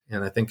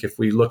And I think if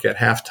we look at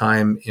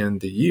halftime in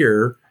the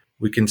year,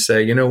 we can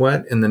say, you know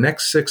what, in the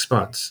next 6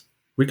 months,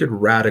 we could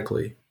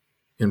radically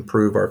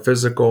improve our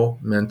physical,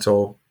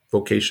 mental,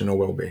 vocational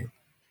well-being.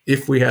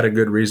 If we had a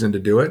good reason to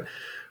do it,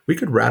 we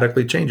could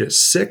radically change it.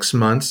 6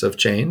 months of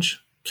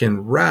change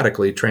can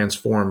radically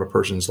transform a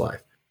person's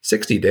life.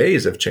 60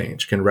 days of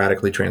change can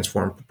radically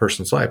transform a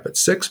person's life. But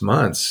 6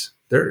 months,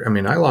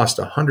 I lost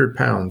 100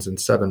 pounds in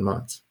 7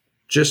 months.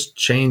 Just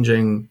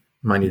changing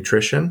my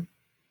nutrition,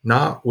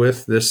 not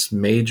with this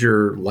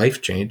major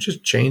life change,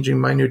 just changing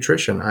my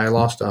nutrition. I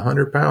lost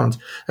 100 pounds.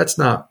 That's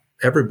not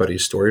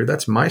everybody's story.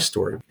 That's my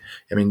story.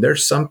 I mean,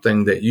 there's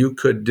something that you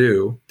could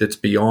do that's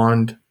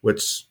beyond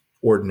what's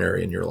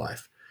ordinary in your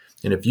life.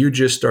 And if you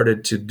just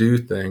started to do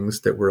things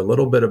that were a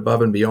little bit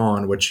above and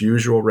beyond what's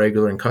usual,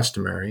 regular, and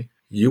customary,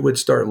 you would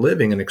start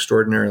living an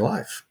extraordinary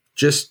life.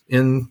 Just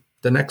in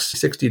the next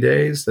 60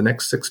 days, the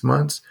next 6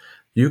 months,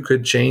 you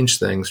could change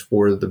things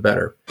for the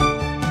better.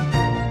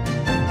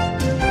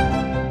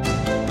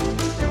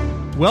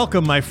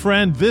 Welcome, my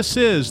friend. This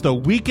is the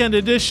weekend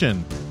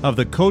edition of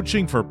the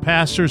Coaching for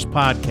Pastors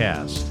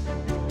podcast.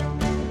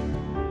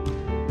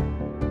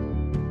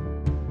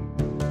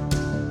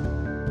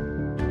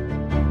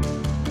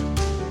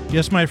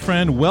 Yes, my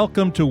friend,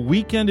 welcome to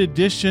weekend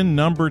edition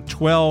number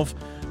 12.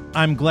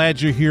 I'm glad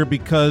you're here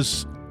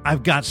because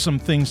I've got some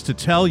things to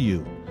tell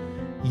you.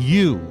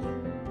 You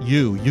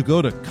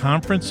go to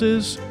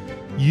conferences,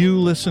 you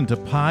listen to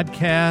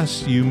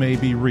podcasts, you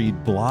maybe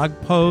read blog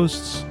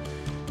posts,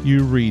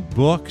 you read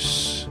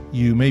books,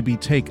 you maybe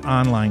take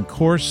online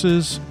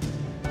courses,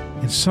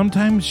 and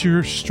sometimes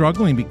you're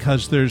struggling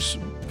because there's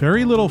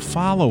very little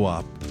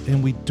follow-up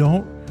and we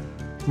don't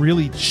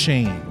really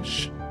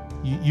change.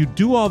 You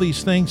do all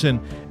these things, and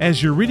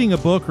as you're reading a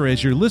book or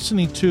as you're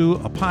listening to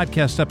a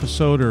podcast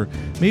episode or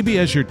maybe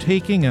as you're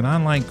taking an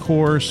online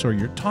course or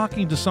you're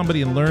talking to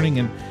somebody and learning,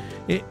 and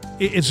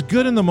it's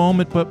good in the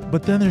moment,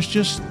 but then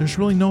there's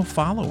really no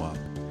follow-up.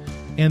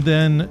 And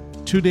then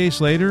 2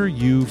 days later,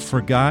 you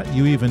forgot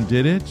you even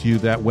did it.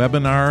 That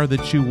webinar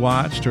that you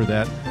watched or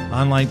that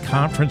online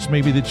conference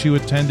maybe that you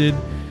attended,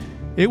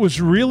 it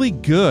was really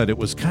good. It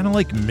was kind of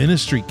like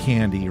ministry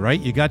candy, right?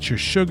 You got your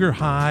sugar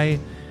high,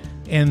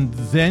 and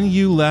then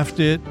you left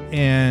it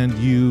and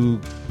you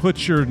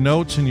put your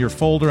notes in your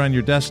folder on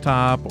your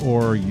desktop,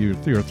 or your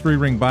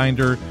 3-ring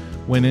binder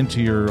went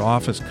into your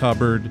office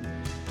cupboard.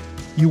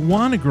 You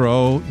want to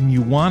grow and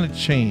you want to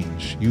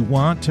change. You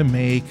want to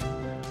make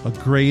a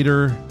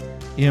greater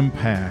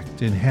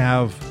impact and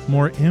have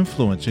more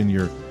influence in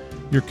your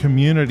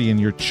community, in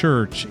your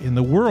church, in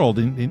the world,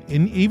 in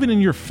even in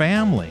your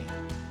family.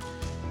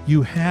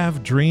 You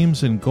have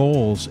dreams and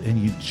goals, and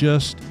you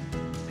just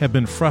have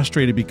been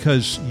frustrated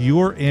because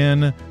you're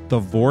in the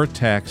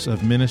vortex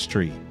of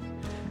ministry,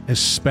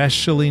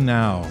 especially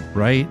now,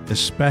 right?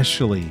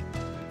 Especially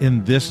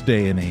in this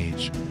day and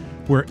age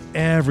where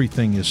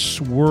everything is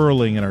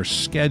swirling and our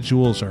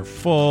schedules are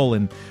full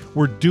and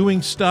we're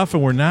doing stuff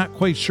and we're not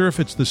quite sure if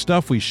it's the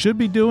stuff we should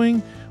be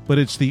doing, but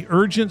it's the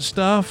urgent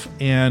stuff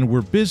and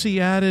we're busy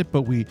at it,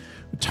 but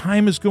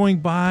time is going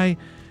by,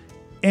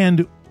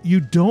 and you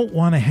don't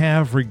want to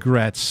have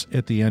regrets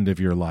at the end of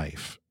your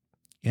life.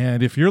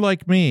 And if you're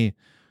like me,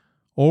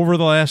 over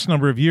the last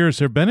number of years,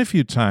 there have been a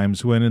few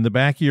times when in the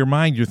back of your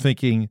mind you're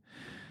thinking,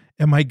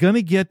 am I going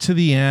to get to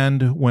the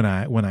end when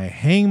I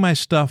hang my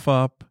stuff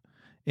up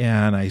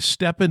and I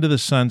step into the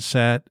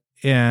sunset,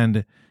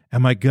 and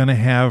am I going to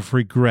have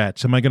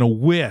regrets? Am I going to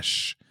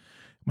wish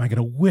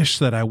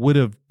that I would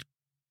have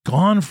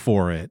gone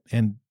for it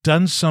and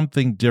done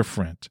something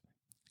different?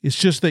 It's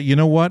just that, you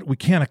know what? We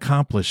can't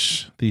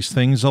accomplish these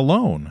things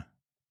alone.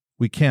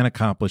 We can't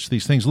accomplish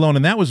these things alone.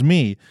 And that was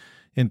me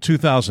in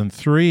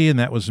 2003, and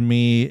that was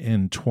me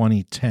in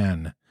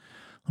 2010.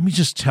 Let me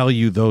just tell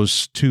you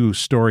those two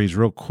stories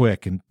real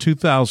quick. In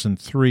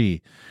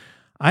 2003,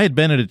 I had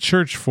been at a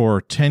church for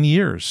 10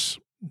 years,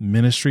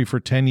 ministry for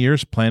 10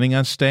 years, planning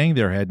on staying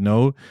there, had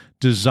no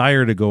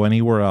desire to go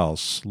anywhere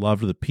else,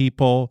 loved the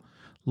people,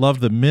 loved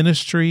the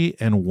ministry,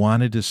 and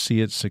wanted to see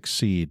it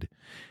succeed.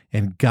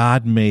 And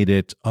God made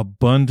it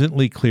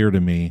abundantly clear to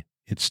me,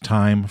 it's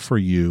time for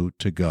you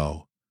to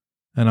go.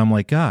 And I'm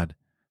like, God,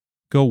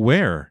 go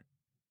where?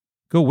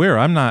 Go where?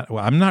 I'm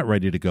not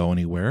ready to go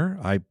anywhere.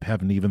 I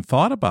haven't even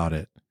thought about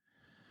it.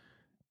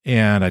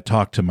 And I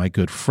talked to my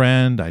good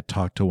friend. I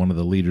talked to one of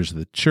the leaders of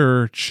the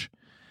church.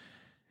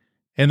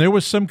 And there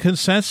was some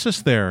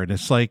consensus there. And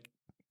it's like,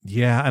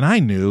 yeah, and I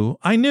knew.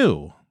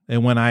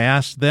 And when I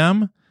asked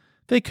them,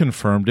 they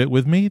confirmed it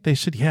with me. They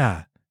said,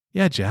 yeah,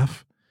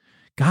 Jeff,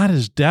 God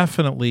is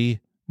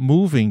definitely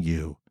moving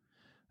you.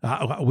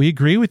 We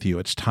agree with you.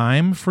 It's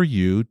time for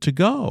you to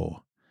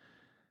go.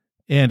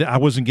 And I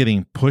wasn't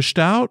getting pushed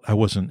out. I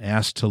wasn't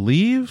asked to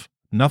leave,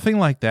 nothing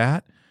like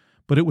that.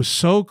 But it was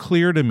so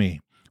clear to me.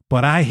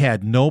 But I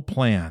had no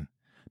plan.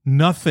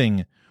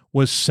 Nothing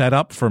was set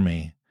up for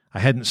me. I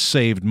hadn't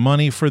saved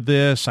money for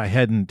this. I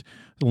hadn't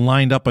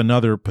lined up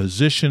another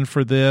position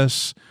for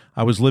this.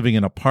 I was living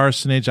in a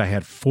parsonage. I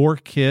had 4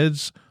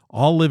 kids,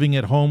 all living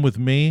at home with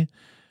me.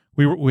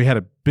 We had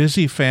a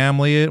busy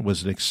family. It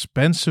was an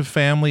expensive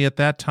family at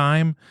that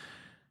time.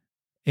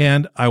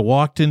 And I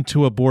walked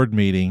into a board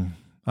meeting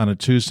on a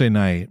Tuesday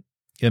night,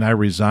 and I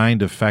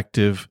resigned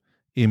effective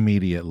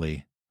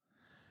immediately.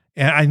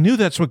 And I knew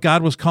that's what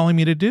God was calling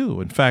me to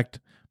do. In fact,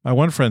 my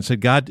one friend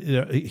said,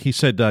 he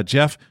said,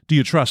 Jeff, do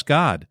you trust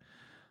God?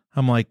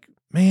 I'm like,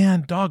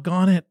 man,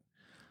 doggone it.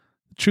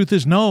 The truth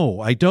is,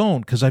 no, I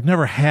don't, because I've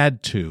never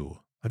had to.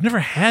 I've never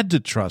had to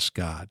trust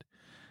God.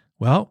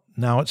 Well,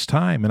 now it's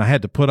time, and I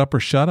had to put up or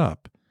shut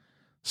up.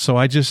 So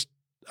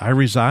I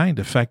resigned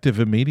effective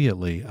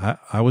immediately.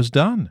 I was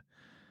done.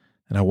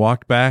 And I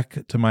walked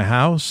back to my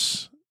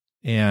house,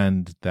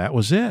 and that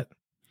was it.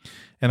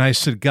 And I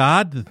said,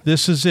 God,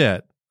 this is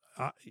it.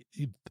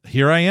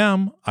 Here I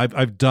am.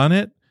 I've done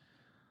it.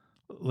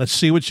 Let's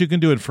see what you can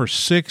do. And for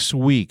 6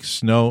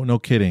 weeks, no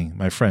kidding,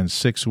 my friends,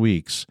 6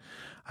 weeks,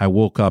 I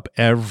woke up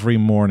every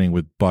morning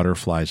with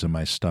butterflies in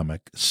my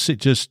stomach,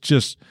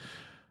 just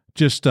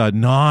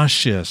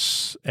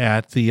nauseous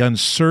at the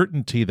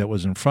uncertainty that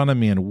was in front of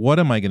me, and what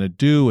am I going to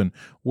do, and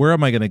where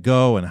am I going to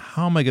go, and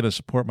how am I going to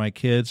support my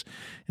kids?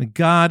 And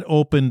God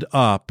opened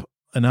up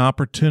an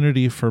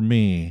opportunity for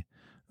me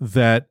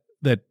that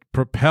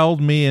propelled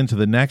me into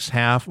the next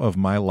half of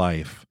my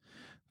life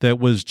that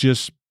was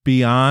just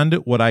beyond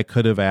what I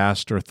could have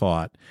asked or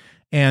thought.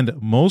 And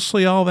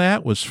mostly all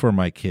that was for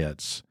my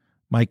kids.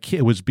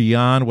 It was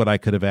beyond what I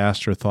could have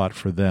asked or thought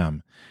for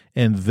them.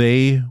 And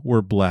they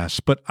were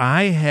blessed. But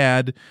I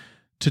had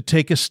to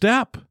take a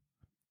step.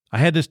 I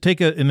had to take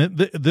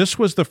this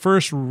was the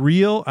first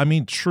real,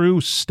 true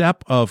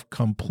step of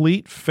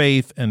complete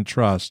faith and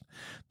trust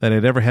that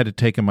I'd ever had to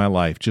take in my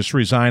life. Just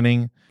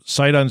resigning,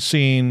 sight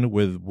unseen,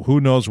 with who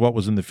knows what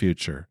was in the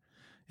future.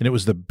 And it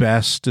was the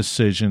best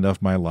decision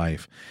of my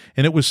life.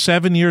 And it was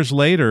 7 years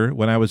later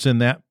when I was in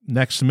that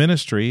next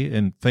ministry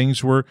and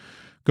things were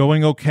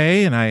going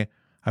okay, and I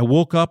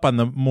woke up on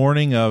the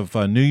morning of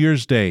New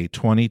Year's Day,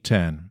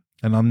 2010,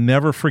 and I'll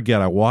never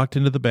forget, I walked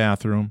into the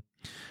bathroom,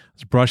 I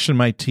was brushing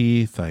my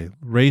teeth, I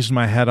raised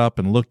my head up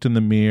and looked in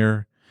the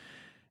mirror,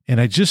 and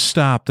I just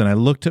stopped and I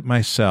looked at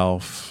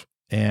myself,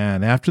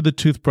 and after the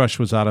toothbrush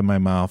was out of my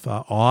mouth,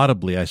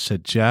 audibly I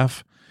said,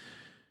 Jeff,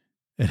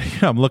 and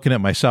I'm looking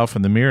at myself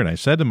in the mirror, and I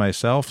said to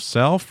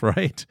myself,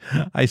 right?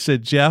 I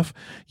said, Jeff,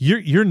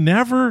 you're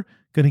never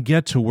going to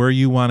get to where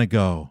you want to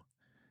go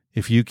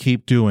if you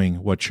keep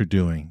doing what you're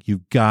doing.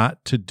 You've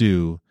got to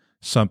do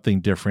something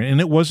different. And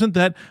it wasn't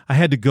that I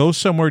had to go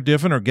somewhere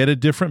different or get a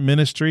different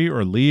ministry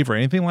or leave or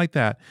anything like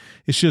that.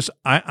 It's just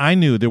I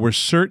knew there were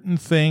certain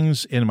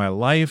things in my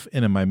life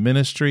and in my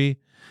ministry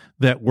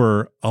that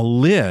were a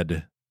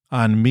lid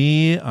on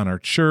me, on our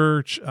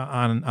church,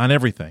 on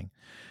everything.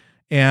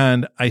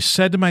 And I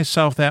said to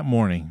myself that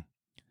morning,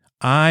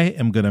 I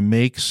am going to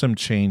make some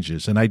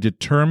changes. And I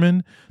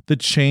determined the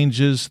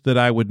changes that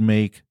I would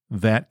make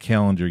that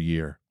calendar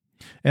year.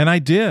 And I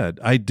did.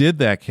 I did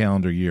that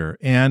calendar year.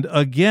 And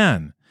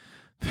again,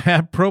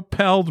 that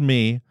propelled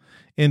me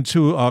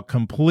into a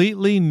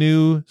completely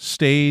new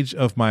stage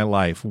of my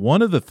life.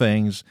 One of the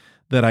things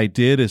that I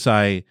did is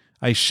I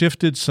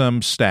shifted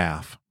some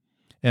staff.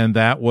 And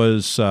that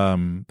was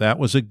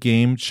a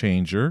game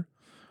changer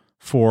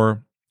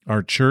for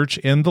our church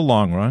in the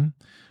long run.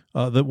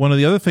 One of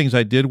the other things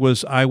I did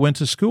was I went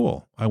to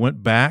school. I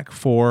went back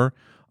for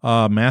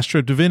a Master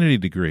of Divinity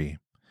degree.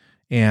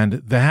 And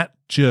that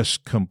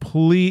just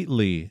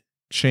completely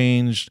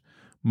changed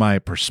my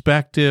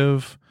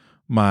perspective,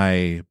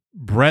 my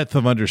breadth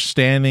of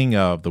understanding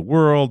of the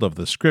world, of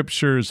the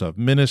scriptures, of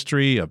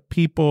ministry, of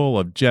people,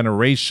 of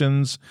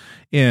generations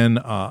in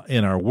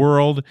our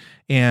world.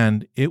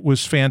 And it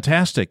was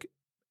fantastic.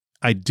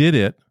 I did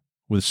it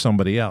with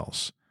somebody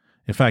else.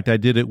 In fact, I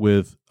did it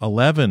with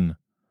 11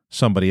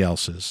 somebody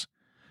else's.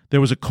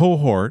 There was a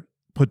cohort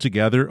put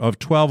together of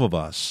 12 of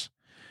us.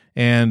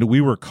 And we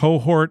were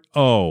cohort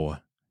O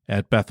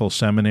at Bethel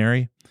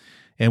Seminary,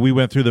 and we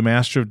went through the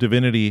Master of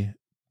Divinity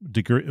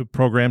degree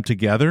program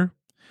together.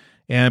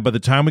 And by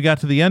the time we got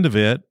to the end of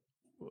it,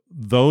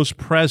 those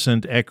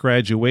present at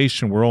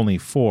graduation were only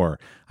 4.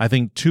 I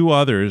think 2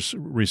 others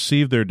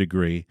received their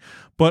degree,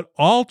 but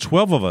all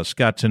 12 of us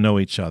got to know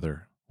each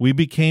other. We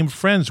became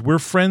friends. We're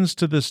friends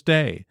to this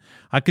day.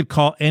 I could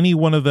call any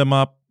one of them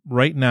up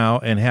right now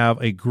and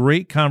have a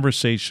great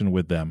conversation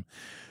with them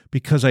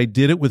because I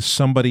did it with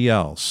somebody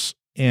else.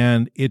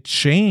 And it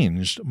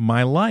changed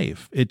my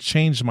life. It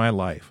changed my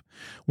life.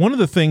 One of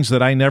the things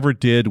that I never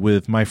did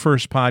with my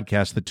first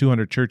podcast, the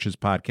 200 Churches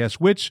podcast,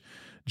 which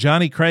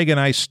Johnny Craig and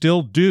I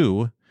still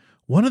do,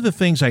 one of the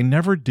things I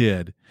never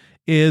did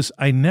is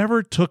I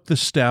never took the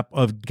step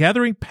of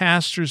gathering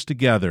pastors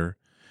together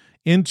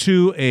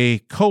into a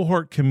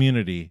cohort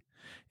community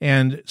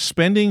and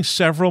spending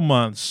several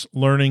months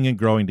learning and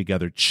growing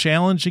together,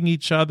 challenging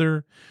each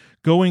other,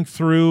 going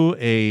through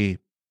a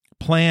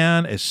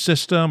plan, a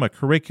system, a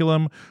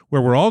curriculum,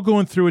 where we're all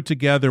going through it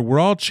together, we're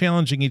all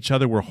challenging each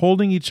other, we're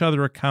holding each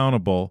other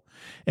accountable,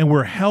 and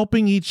we're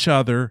helping each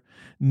other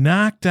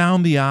knock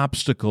down the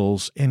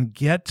obstacles and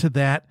get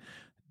that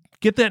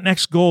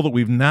next goal that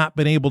we've not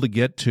been able to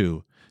get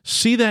to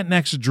see that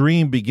next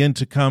dream begin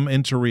to come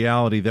into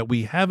reality that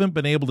we haven't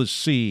been able to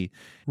see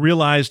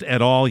realized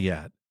at all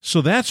yet.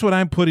 So that's what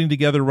I'm putting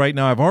together right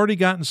now. I've already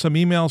gotten some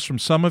emails from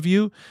some of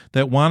you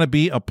that want to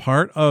be a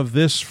part of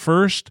this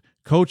first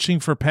Coaching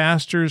for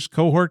Pastors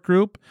cohort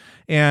group,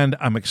 and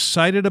I'm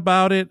excited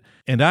about it.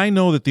 And I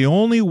know that the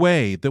only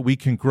way that we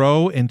can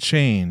grow and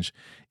change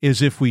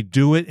is if we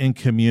do it in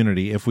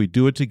community, if we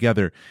do it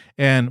together.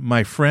 And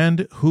my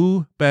friend,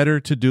 who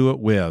better to do it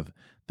with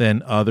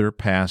than other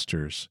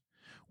pastors?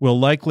 We'll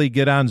likely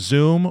get on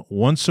Zoom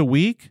once a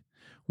week.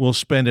 We'll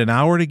spend an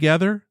hour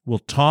together. We'll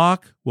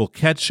talk. We'll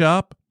catch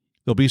up.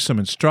 There'll be some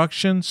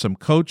instruction, some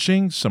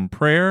coaching, some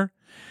prayer.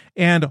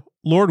 And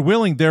Lord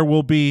willing, there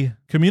will be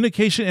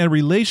communication and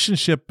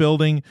relationship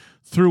building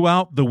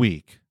throughout the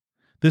week.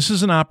 This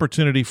is an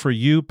opportunity for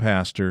you,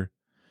 Pastor,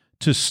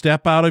 to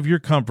step out of your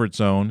comfort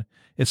zone.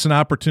 It's an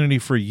opportunity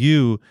for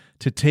you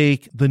to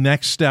take the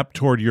next step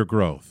toward your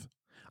growth.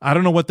 I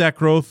don't know what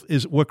growth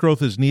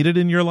is needed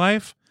in your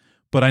life,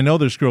 but I know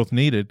there's growth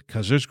needed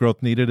because there's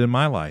growth needed in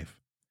my life.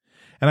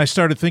 And I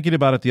started thinking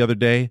about it the other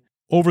day.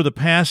 Over the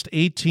past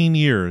 18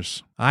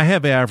 years, I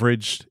have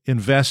averaged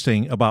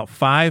investing about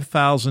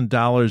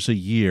 $5,000 a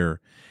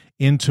year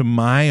into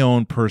my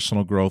own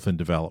personal growth and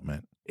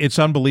development. It's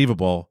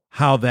unbelievable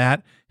how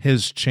that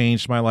has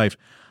changed my life.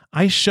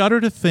 I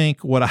shudder to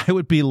think what I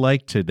would be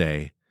like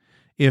today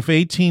if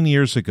 18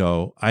 years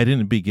ago I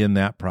didn't begin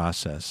that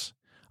process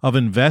of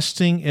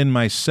investing in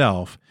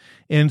myself.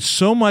 And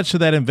so much of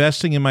that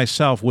investing in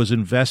myself was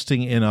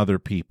investing in other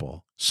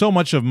people. So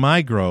much of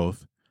my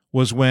growth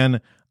was when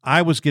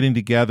I was getting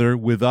together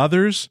with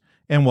others,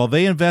 and while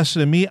they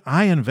invested in me,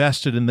 I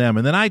invested in them.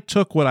 And then I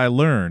took what I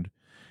learned,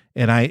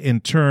 and I, in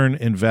turn,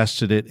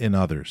 invested it in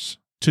others.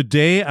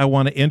 Today, I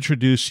want to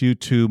introduce you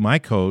to my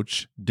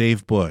coach,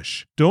 Dave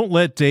Bush. Don't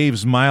let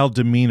Dave's mild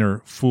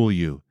demeanor fool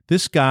you.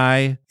 This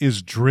guy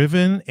is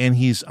driven, and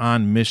he's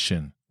on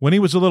mission. When he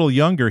was a little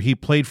younger, he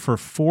played for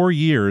 4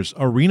 years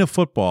arena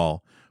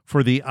football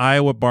for the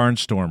Iowa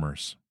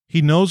Barnstormers.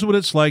 He knows what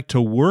it's like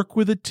to work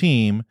with a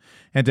team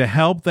and to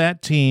help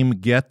that team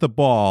get the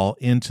ball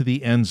into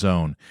the end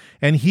zone.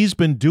 And he's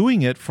been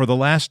doing it for the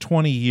last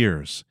 20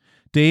 years.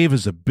 Dave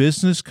is a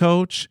business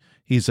coach.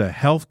 He's a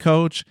health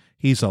coach.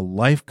 He's a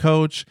life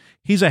coach.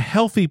 He's a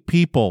healthy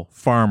people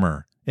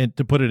farmer. And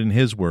to put it in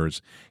his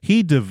words,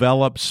 he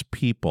develops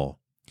people.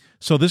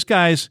 So this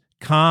guy's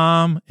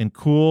calm and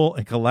cool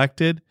and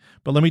collected.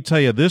 But let me tell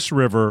you, this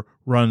river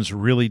runs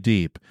really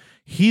deep.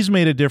 He's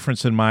made a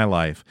difference in my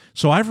life.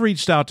 So I've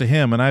reached out to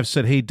him and I've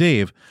said, hey,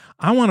 Dave,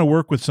 I want to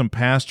work with some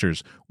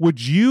pastors.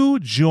 Would you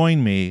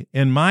join me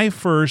in my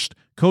first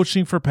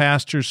Coaching for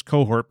Pastors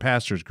cohort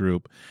pastors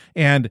group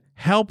and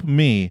help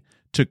me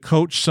to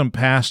coach some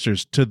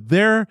pastors to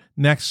their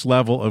next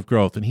level of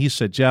growth? And he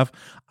said, Jeff,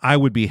 I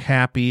would be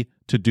happy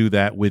to do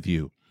that with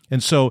you.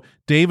 And so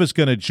Dave is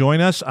going to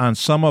join us on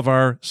some of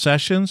our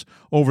sessions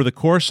over the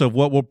course of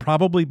what will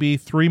probably be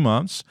 3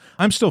 months.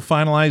 I'm still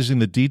finalizing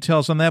the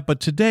details on that, but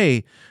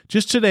today,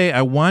 just today,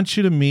 I want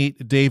you to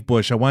meet Dave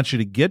Bush. I want you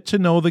to get to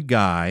know the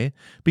guy,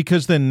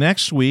 because then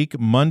next week,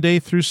 Monday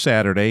through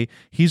Saturday,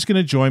 he's going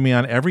to join me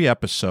on every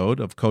episode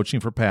of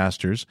Coaching for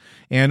Pastors,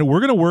 and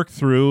we're going to work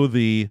through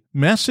the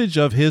message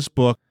of his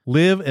book,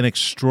 Live an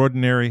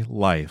Extraordinary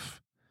Life.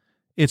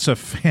 It's a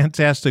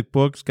fantastic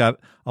book. It's got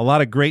a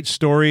lot of great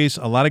stories,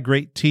 a lot of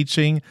great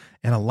teaching,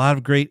 and a lot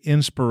of great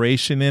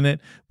inspiration in it.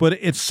 But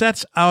it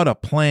sets out a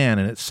plan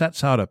and it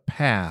sets out a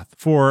path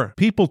for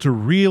people to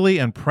really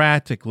and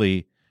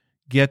practically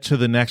get to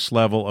the next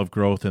level of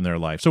growth in their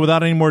life. So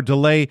without any more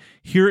delay,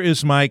 here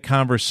is my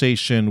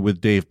conversation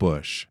with Dave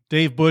Bush.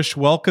 Dave Bush,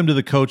 welcome to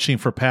the Coaching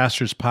for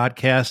Pastors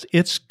podcast.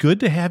 It's good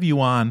to have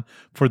you on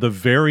for the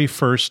very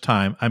first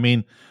time. I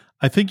mean,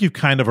 I think you've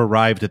kind of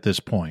arrived at this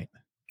point.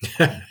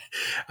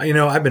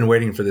 I've been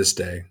waiting for this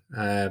day.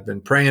 I've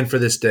been praying for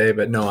this day,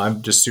 but no,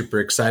 I'm just super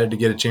excited to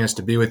get a chance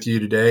to be with you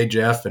today,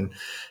 Jeff, and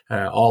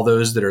all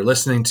those that are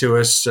listening to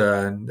us.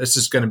 This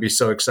is going to be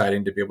so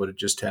exciting to be able to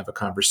just have a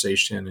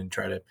conversation and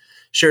try to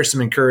share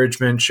some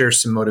encouragement, share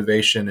some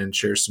motivation, and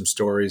share some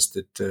stories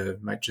that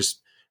might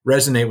just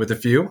resonate with a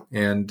few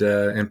and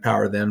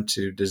empower them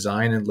to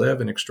design and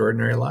live an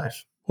extraordinary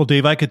life. Well,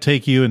 Dave, I could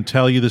take you and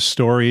tell you the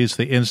stories,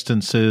 the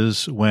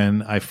instances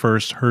when I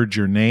first heard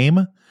your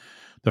name,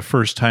 the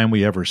first time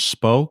we ever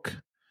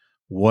spoke,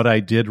 what I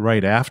did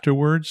right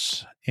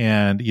afterwards.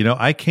 And,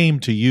 I came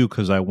to you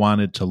because I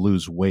wanted to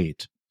lose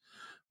weight.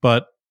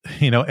 But,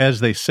 as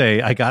they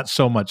say, I got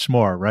so much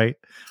more, right?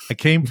 I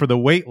came for the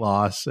weight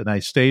loss and I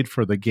stayed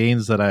for the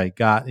gains that I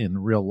got in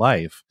real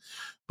life.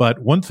 But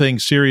one thing,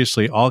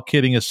 seriously, all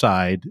kidding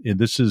aside, and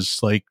this is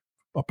like,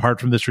 apart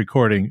from this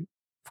recording,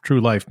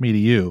 true life, me to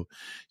you,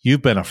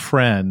 you've been a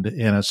friend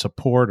and a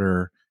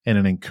supporter and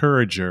an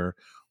encourager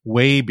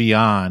way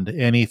beyond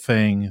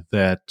anything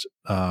that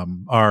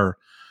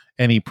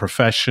any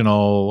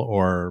professional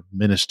or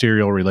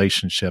ministerial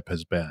relationship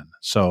has been.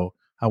 So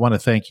I want to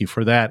thank you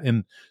for that.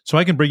 And so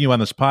I can bring you on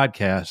this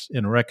podcast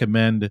and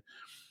recommend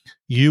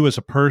you as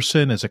a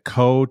person, as a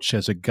coach,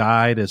 as a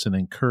guide, as an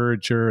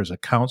encourager, as a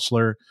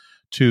counselor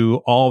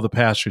to all the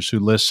pastors who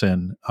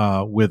listen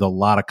with a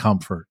lot of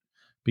comfort,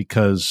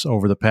 because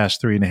over the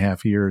past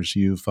 3.5 years,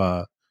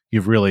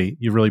 you've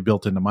really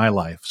built into my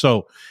life.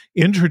 So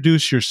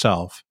introduce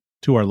yourself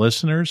to our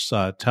listeners.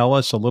 Tell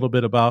us a little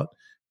bit about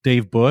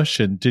Dave Bush,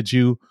 and did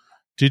you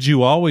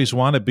always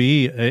want to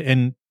be?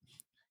 And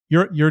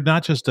you're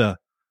not just a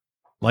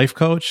life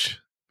coach,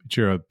 but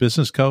you're a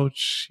business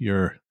coach.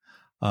 You're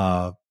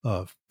a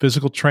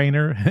physical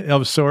trainer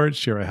of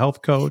sorts. You're a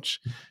health coach.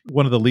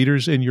 One of the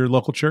leaders in your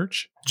local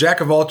church.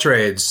 Jack of all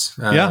trades.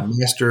 Yeah.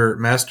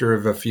 Master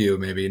of a few,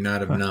 maybe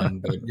not of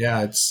none. But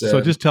yeah, it's.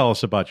 So just tell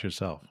us about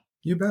yourself.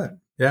 You bet.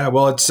 Yeah.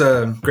 Well, it's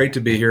great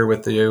to be here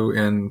with you,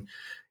 and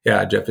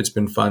yeah, Jeff, it's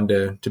been fun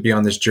to be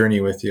on this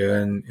journey with you,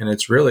 and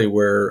it's really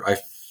where I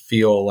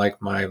feel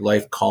like my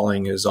life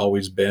calling has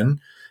always been.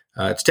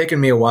 It's taken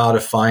me a while to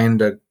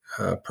find a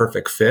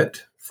perfect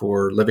fit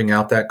for living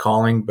out that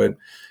calling, but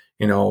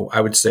I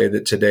would say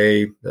that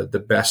today the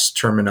best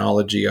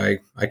terminology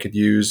I could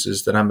use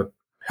is that I'm a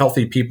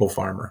healthy people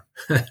farmer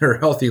or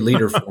healthy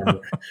leader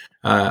farmer.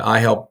 I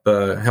help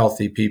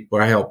healthy people.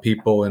 I help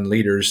people and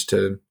leaders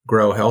to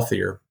grow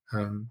healthier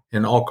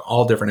in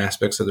all different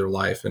aspects of their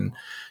life. And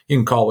you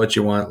can call it what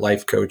you want: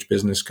 life coach,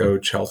 business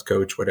coach, health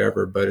coach,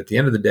 whatever. But at the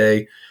end of the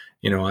day,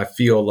 I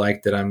feel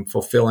like that I'm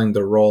fulfilling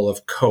the role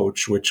of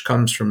coach, which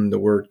comes from the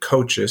word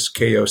kocis,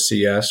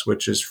 K-O-C-S,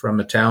 which is from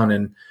a town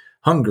in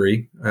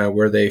Hungary,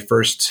 where they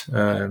first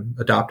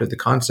adopted the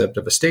concept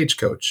of a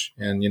stagecoach.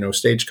 And,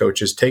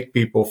 stagecoaches take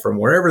people from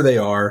wherever they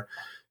are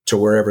to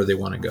wherever they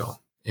want to go.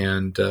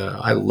 And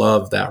I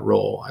love that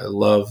role. I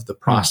love the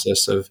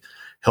process of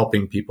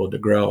helping people to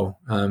grow.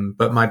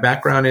 But my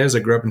background is I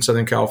grew up in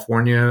Southern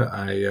California.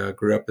 I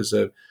grew up as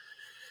a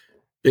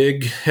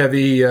big,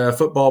 heavy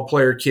football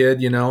player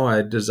kid.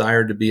 I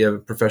desired to be a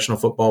professional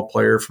football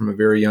player from a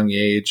very young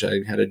age.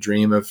 I had a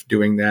dream of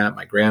doing that.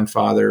 My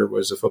grandfather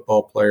was a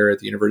football player at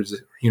the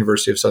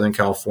University of Southern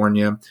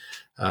California.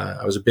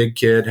 I was a big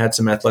kid, had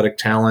some athletic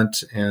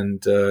talent,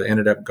 and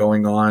ended up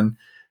going on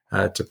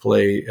to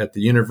play at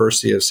the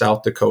University of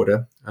South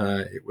Dakota.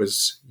 It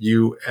was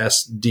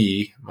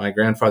USD. My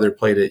grandfather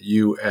played at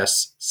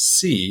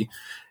USC.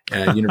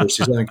 At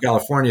University of Southern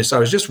California. So I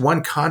was just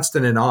one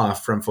consonant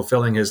off from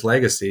fulfilling his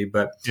legacy,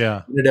 but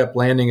ended up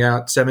landing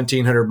out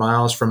 1,700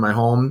 miles from my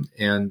home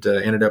and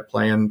ended up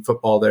playing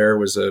football there.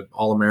 Was an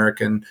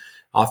All-American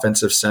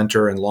offensive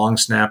center and long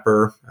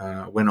snapper.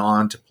 Went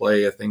on to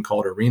play a thing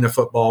called arena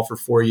football for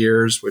 4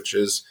 years, which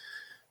is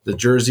the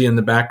jersey in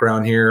the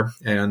background here,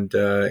 and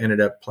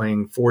ended up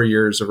playing 4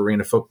 years of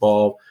arena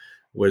football.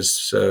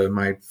 Was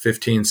my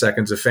 15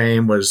 seconds of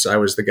fame was I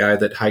was the guy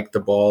that hiked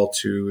the ball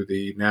to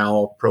the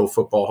now Pro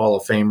Football Hall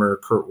of Famer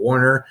Kurt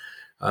Warner,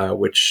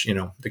 which,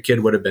 the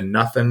kid would have been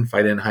nothing if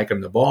I didn't hike him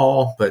the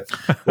ball, but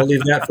we'll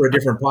leave that for a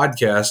different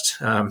podcast.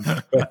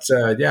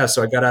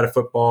 So I got out of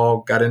football,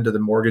 got into the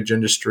mortgage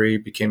industry,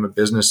 became a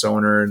business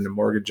owner in the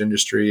mortgage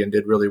industry, and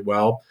did really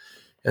well.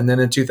 And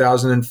then in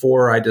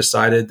 2004, I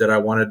decided that I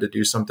wanted to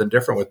do something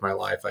different with my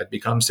life. I'd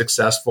become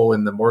successful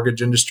in the mortgage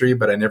industry,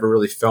 but I never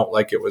really felt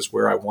like it was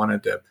where I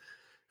wanted to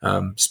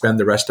spend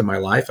the rest of my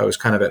life. I was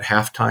kind of at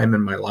halftime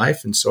in my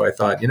life. And so I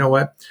thought, you know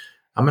what,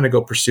 I'm going to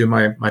go pursue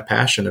my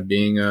passion of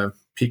being a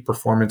peak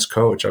performance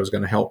coach. I was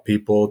going to help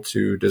people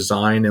to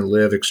design and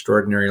live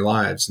extraordinary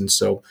lives. And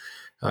so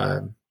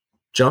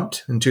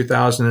jumped in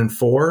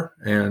 2004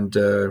 and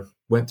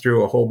went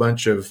through a whole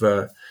bunch of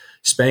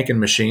spanking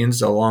machines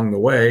along the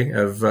way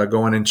of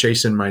going and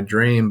chasing my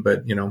dream.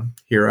 But,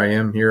 here I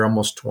am here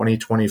almost 20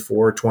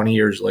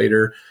 years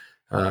later.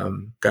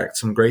 Got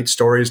some great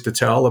stories to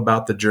tell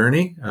about the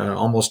journey.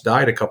 Almost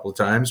died a couple of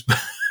times,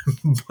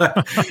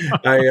 but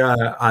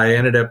I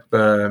ended up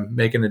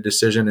making a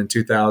decision in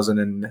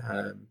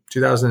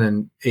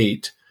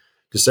 2008,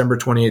 December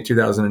 28,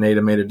 2008,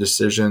 I made a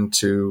decision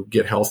to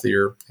get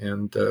healthier.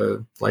 And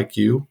like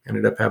you,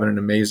 ended up having an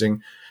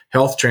amazing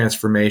health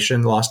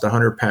transformation, lost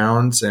 100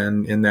 pounds.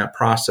 And in that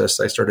process,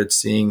 I started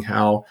seeing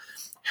how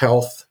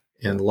health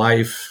and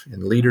life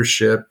and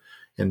leadership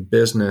and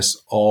business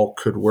all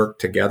could work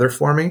together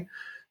for me.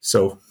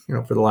 So,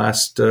 for the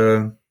last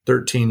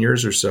 13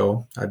 years or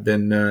so, I've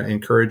been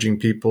encouraging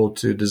people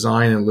to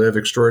design and live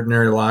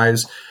extraordinary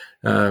lives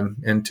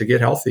and to get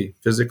healthy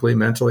physically,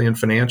 mentally, and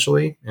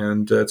financially.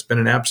 And it's been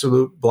an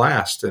absolute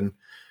blast. And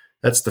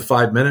that's the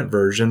 5-minute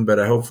version, but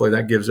hopefully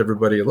that gives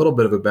everybody a little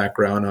bit of a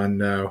background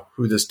on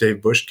who this Dave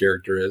Bush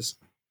character is.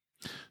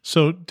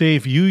 So,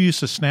 Dave, you used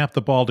to snap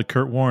the ball to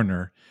Kurt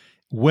Warner.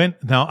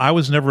 Now, I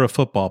was never a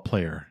football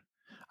player.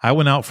 I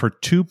went out for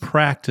 2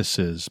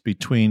 practices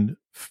between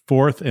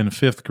 4th and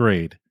 5th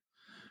grade.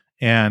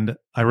 And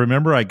I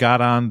remember I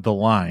got on the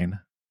line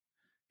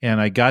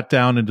and I got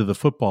down into the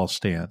football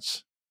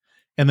stance.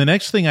 And the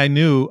next thing I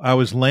knew, I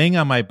was laying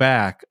on my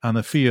back on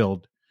the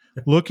field,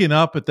 looking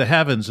up at the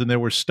heavens, and there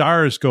were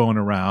stars going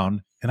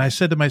around. And I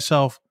said to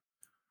myself,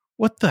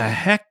 what the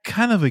heck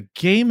kind of a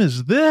game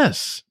is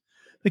this?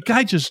 The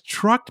guy just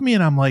trucked me,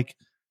 and I'm like,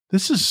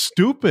 this is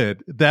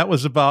stupid. That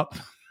was about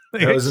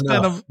the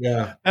extent of,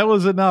 yeah. That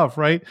was enough,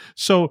 right?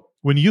 So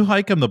when you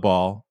hike him the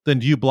ball, then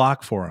do you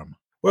block for him?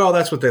 Well,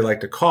 that's what they like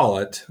to call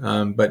it.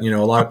 But,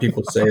 a lot of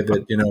people say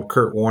that,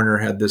 Kurt Warner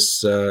had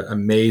this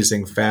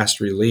amazing fast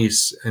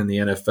release in the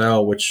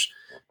NFL, which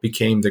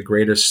became the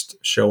greatest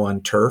show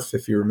on turf.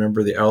 If you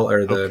remember, the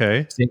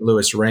Okay. St.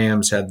 Louis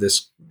Rams had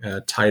this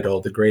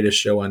title, the greatest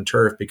show on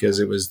turf, because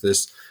it was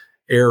this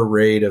air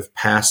raid of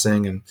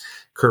passing, and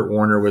Kurt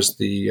Warner was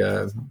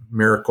the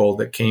miracle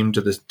that came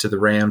to the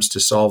Rams to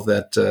solve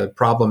that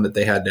problem that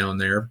they had down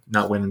there,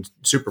 not winning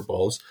Super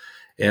Bowls.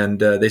 And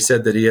they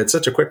said that he had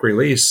such a quick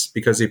release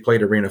because he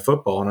played arena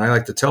football. And I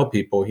like to tell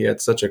people he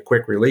had such a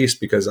quick release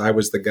because I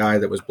was the guy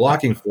that was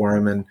blocking for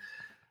him, and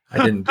I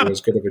didn't do as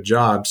good of a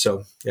job.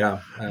 So,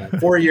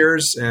 4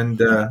 years,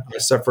 and I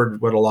suffered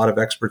what a lot of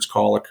experts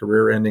call a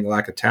career-ending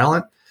lack of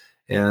talent,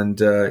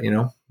 and,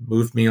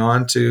 moved me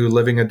on to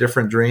living a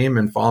different dream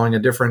and following a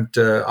different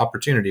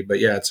opportunity. But,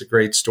 it's a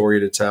great story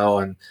to tell,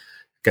 and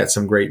got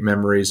some great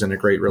memories and a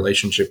great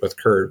relationship with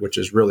Kurt, which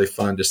is really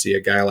fun to see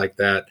a guy like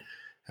that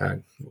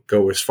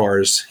go as far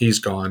as he's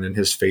gone in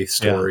his faith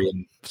story.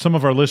 Yeah. Some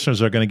of our listeners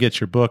are going to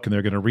get your book and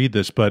they're going to read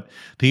this, but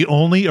the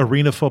only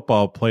arena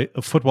football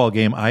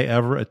game I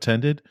ever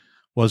attended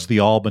was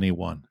the Albany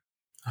one.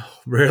 Oh,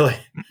 really?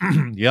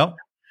 Yep.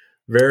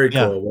 Very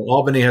cool. Yeah. Well,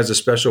 Albany has a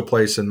special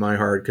place in my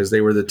heart because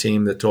they were the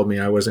team that told me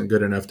I wasn't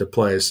good enough to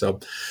play. So,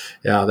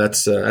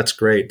 that's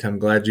great. I'm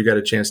glad you got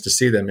a chance to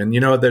see them. And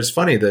there's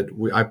funny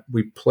that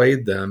we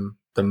played them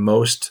the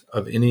most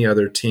of any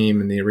other team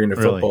in the Arena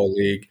Football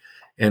League.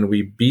 And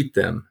we beat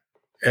them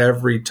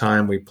every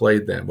time we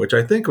played them, which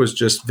I think was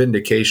just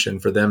vindication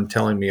for them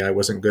telling me I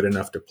wasn't good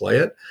enough to play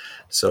it.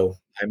 So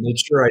I made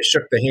sure I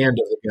shook the hand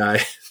of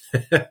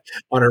the guy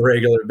on a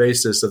regular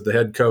basis of the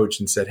head coach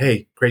and said,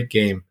 "Hey, great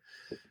game.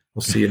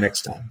 We'll see you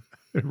next time."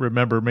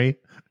 Remember me?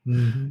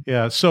 Mm-hmm.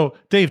 Yeah. So,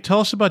 Dave, tell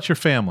us about your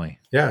family.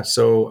 Yeah.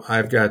 So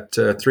I've got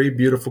 3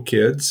 beautiful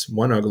kids,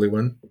 one ugly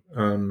one.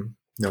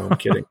 No, I'm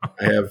kidding.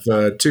 I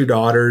have 2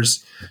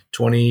 daughters,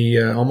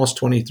 20, almost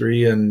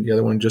 23, and the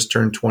other one just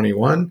turned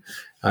 21.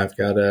 I've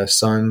got a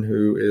son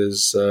who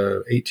is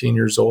 18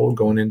 years old,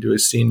 going into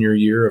his senior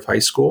year of high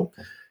school.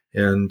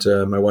 And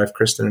my wife,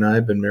 Kristen, and I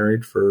have been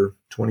married for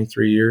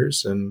 23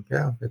 years. And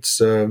it's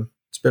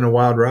been a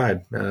wild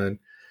ride.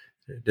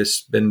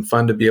 It's been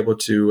fun to be able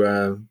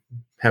to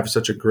have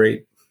such a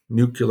great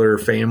nuclear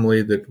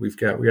family that we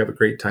have a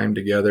great time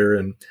together,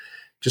 and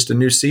just a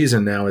new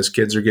season now as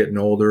kids are getting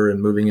older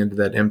and moving into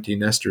that empty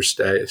nester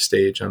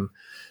stage. I'm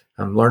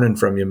learning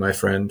from you, my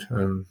friend.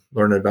 I'm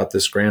learning about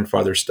this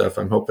grandfather stuff.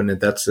 I'm hoping that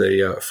that's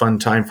a fun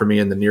time for me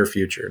in the near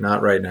future,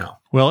 not right now.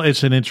 Well,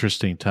 it's an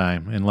interesting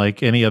time. And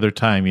like any other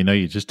time,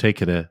 you just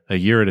take it a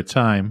year at a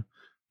time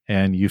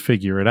and you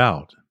figure it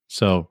out.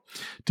 So,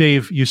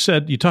 Dave, you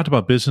talked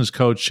about business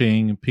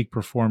coaching, peak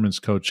performance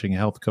coaching,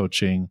 health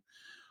coaching,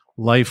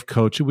 life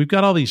coaching. We've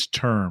got all these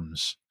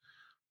terms.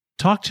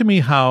 Talk to me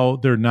how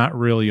they're not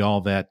really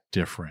all that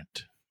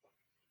different.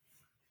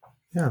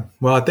 Yeah.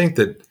 Well, I think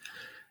that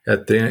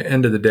at the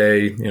end of the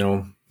day,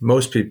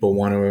 most people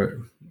want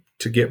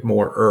to get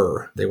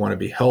more. They want to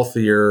be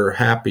healthier,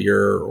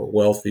 happier, or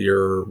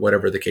wealthier,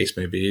 whatever the case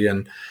may be.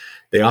 And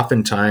they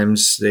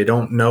oftentimes, they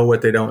don't know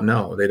what they don't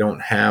know. They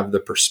don't have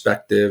the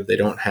perspective. They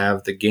don't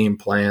have the game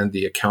plan,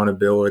 the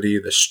accountability,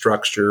 the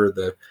structure,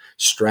 the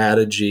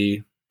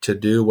strategy to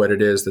do what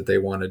it is that they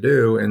want to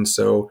do. And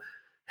so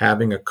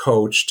having a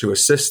coach to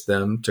assist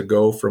them to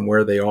go from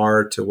where they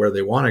are to where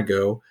they want to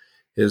go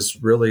is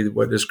really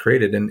what is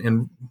created.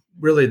 And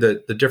really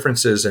the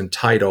differences in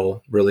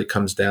title really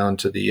comes down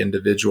to the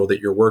individual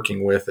that you're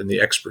working with and the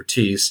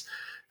expertise.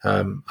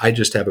 I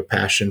just have a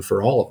passion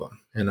for all of them.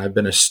 And I've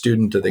been a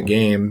student of the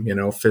game,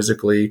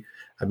 physically.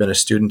 I've been a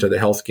student of the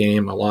health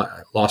game. I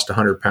lost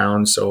 100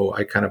 pounds. So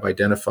I kind of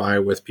identify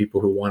with people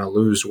who want to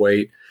lose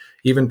weight.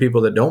 Even people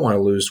that don't want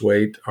to lose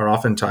weight are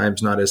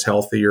oftentimes not as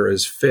healthy or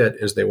as fit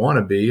as they want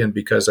to be. And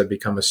because I've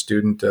become a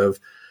student of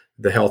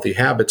the healthy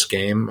habits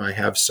game, I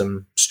have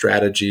some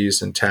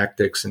strategies and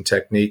tactics and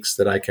techniques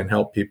that I can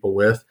help people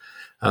with.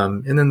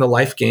 And then the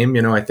life game,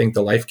 I think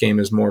the life game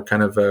is more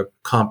kind of a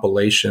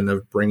compilation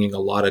of bringing a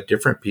lot of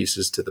different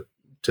pieces to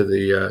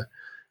the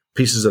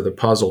pieces of the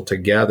puzzle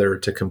together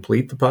to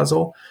complete the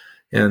puzzle.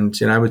 And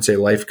I would say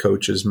life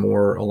coach is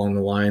more along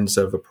the lines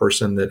of a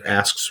person that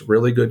asks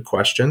really good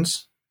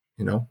questions.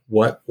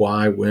 What,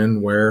 why,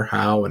 when, where,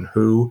 how, and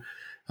who,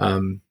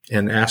 and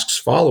asks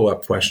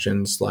follow-up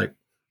questions like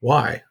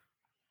why.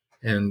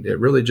 And it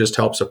really just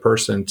helps a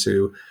person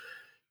to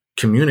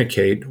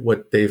communicate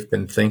what they've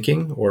been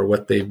thinking or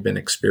what they've been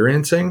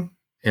experiencing.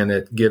 And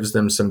it gives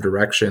them some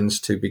directions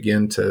to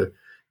begin to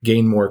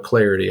gain more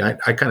clarity. I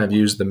kind of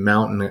use the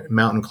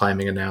mountain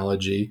climbing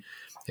analogy.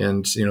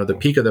 And, the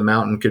peak of the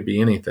mountain could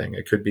be anything.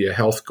 It could be a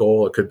health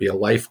goal. It could be a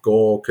life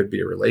goal. It could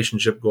be a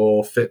relationship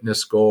goal,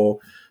 fitness goal,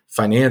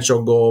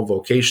 financial goal,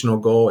 vocational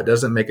goal. It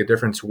doesn't make a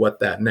difference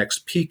what that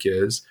next peak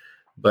is,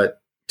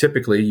 but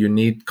typically you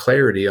need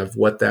clarity of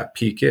what that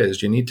peak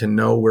is. You need to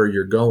know where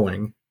you're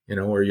going,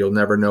 or you'll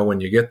never know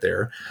when you get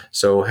there.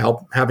 So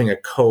having a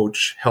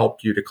coach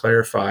help you to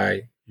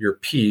clarify your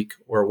peak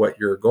or what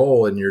your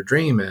goal and your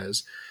dream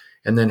is.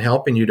 and then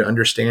helping you to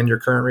understand your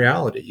current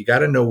reality. You got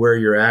to know where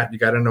you're at. You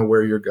got to know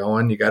where you're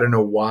going. You got to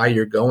know why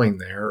you're going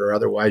there, or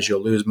otherwise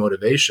you'll lose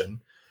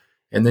motivation.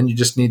 And then you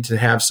just need to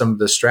have some of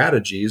the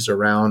strategies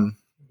around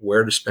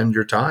where to spend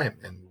your time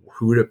and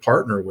who to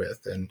partner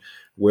with and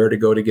where to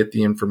go to get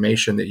the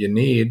information that you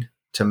need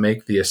to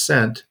make the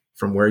ascent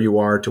from where you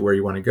are to where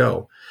you want to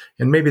go.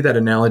 And maybe that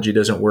analogy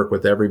doesn't work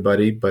with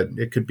everybody, but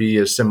it could be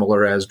as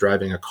similar as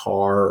driving a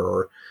car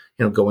or,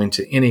 going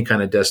to any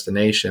kind of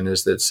destination,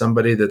 is that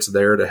somebody that's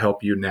there to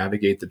help you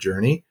navigate the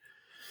journey.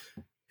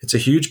 It's a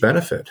huge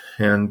benefit.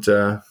 And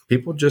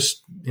people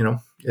just,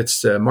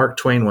 it's Mark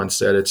Twain once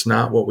said, it's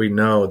not what we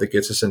know that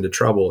gets us into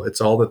trouble. It's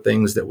all the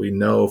things that we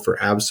know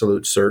for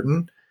absolute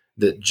certain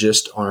that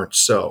just aren't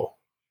so.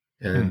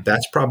 And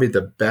that's probably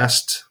the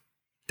best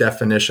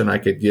definition I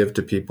could give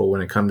to people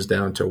when it comes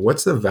down to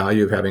what's the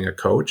value of having a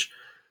coach.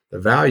 The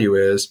value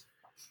is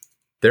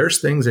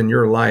there's things in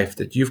your life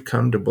that you've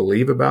come to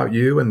believe about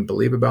you and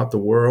believe about the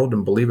world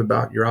and believe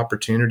about your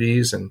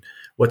opportunities and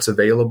what's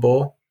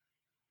available.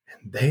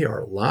 And they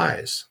are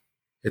lies.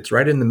 It's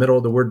right in the middle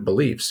of the word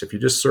beliefs. If you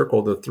just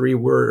circle the 3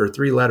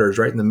 letters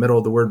right in the middle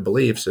of the word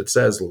beliefs, it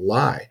says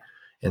lie.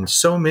 And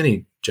so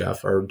many,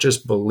 Jeff, are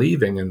just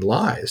believing in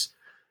lies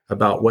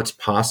about what's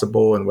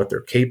possible and what they're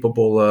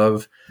capable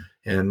of.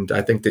 And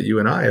I think that you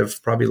and I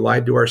have probably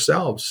lied to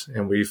ourselves,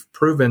 and we've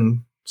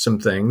proven some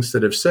things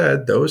that have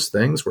said those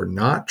things were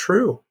not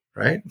true,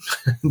 right?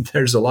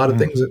 There's a lot of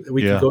things that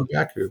we can go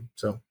back to.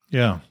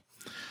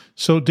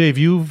 So Dave,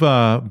 you've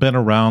been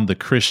around the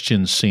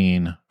Christian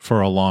scene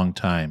for a long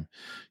time.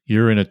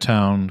 You're in a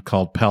town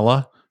called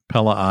Pella,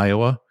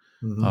 Iowa,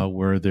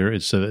 where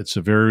it's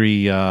a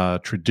very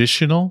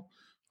traditional,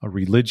 a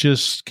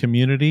religious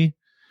community.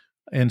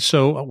 And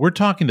so we're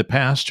talking to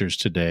pastors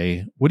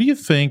today. What do you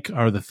think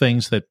are the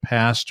things that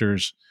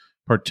pastors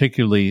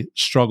particularly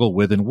struggle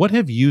with? And what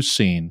have you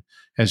seen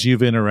as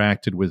you've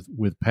interacted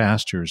with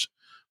pastors?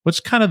 What's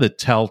kind of the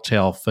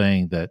telltale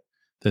thing that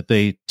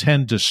they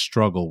tend to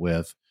struggle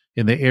with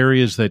in the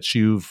areas that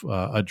you've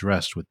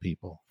addressed with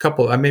people?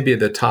 Couple, maybe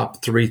the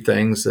top 3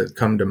 things that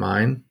come to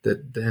mind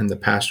and the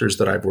pastors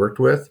that I've worked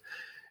with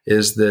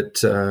is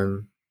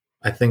that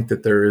I think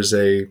that there is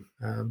a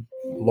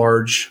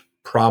large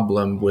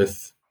problem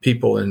with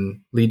people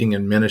in leading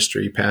in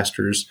ministry,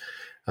 pastors,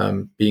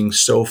 being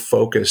so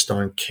focused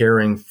on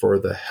caring for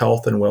the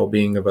health and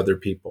well-being of other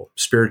people,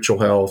 spiritual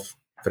health,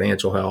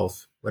 financial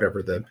health,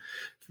 whatever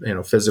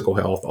physical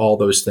health, all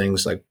those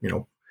things, like,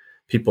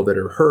 people that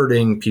are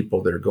hurting,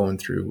 people that are going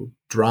through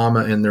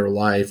drama in their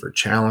life or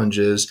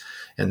challenges,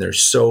 and they're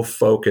so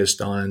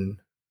focused on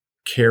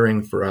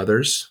caring for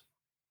others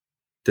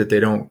that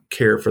they don't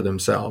care for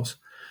themselves.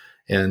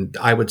 And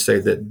I would say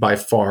that by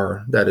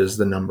far, that is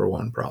the number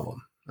one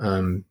problem.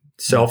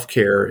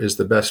 Self-care is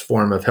the best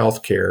form of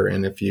healthcare.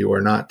 And if you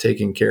are not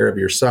taking care of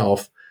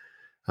yourself,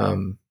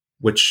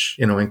 which,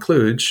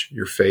 includes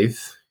your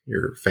faith,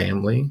 your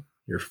family,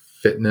 your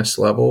fitness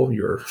level,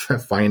 your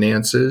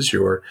finances,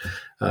 your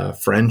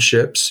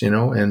friendships,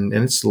 and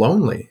it's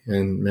lonely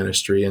in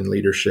ministry and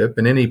leadership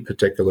in any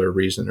particular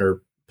reason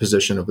or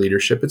position of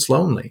leadership. It's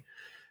lonely.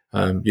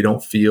 You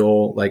don't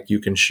feel like you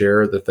can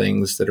share the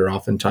things that are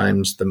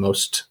oftentimes the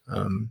most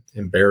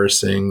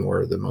embarrassing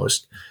or the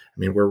most.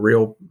 We're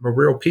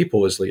real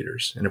people as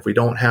leaders, and if we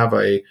don't have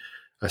a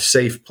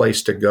safe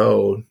place to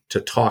go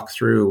to talk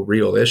through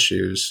real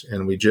issues,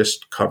 and we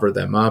just cover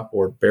them up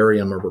or bury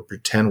them or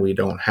pretend we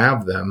don't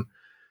have them,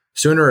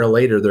 sooner or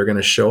later they're going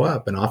to show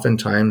up, and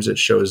oftentimes it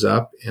shows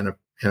up in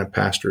a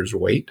pastor's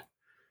weight.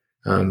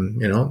 They're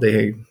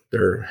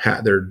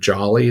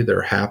jolly,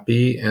 they're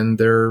happy, and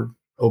they're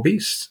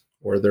obese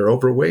or they're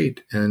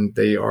overweight, and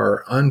they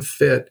are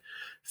unfit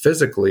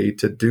physically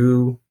to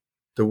do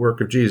the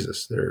work of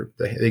Jesus.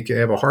 They can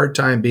have a hard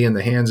time being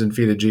the hands and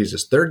feet of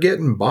Jesus. They're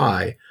getting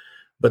by,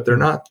 but they're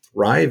not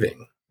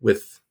thriving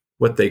with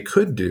what they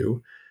could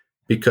do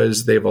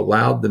because they've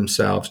allowed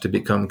themselves to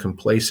become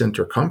complacent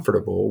or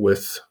comfortable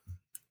with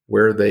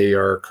where they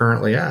are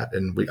currently at.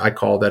 And I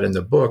call that in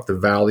the book, the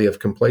valley of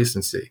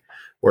complacency,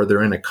 where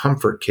they're in a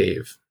comfort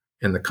cave,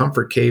 and the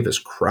comfort cave is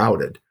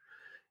crowded.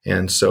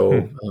 And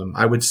so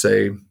I would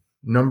say,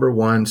 number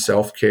 1,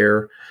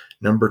 self-care.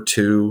 Number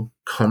 2,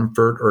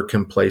 comfort or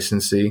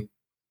complacency.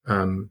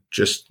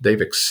 Just they've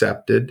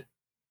accepted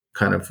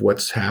kind of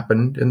what's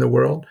happened in the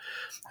world.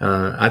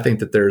 I think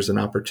that there's an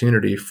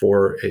opportunity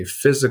for a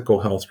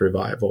physical health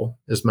revival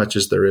as much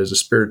as there is a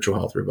spiritual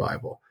health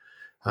revival.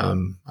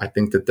 I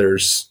think that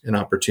there's an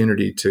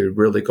opportunity to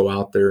really go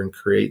out there and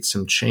create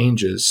some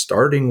changes,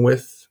 starting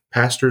with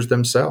pastors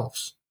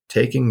themselves,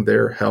 taking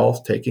their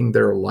health, taking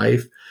their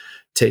life,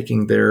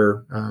 taking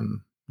their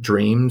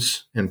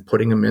dreams and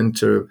putting them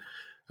into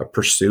a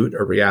pursuit,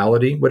 a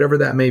reality, whatever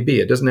that may be.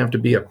 It doesn't have to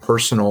be a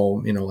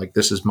personal, like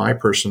this is my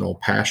personal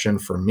passion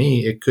for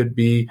me. It could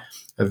be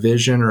a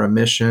vision or a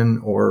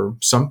mission or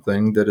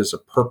something that is a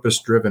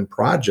purpose-driven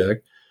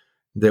project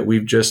that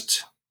we've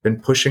just been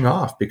pushing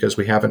off because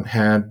we haven't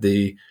had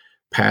the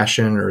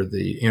passion or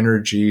the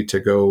energy to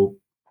go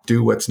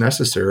do what's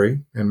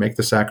necessary and make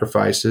the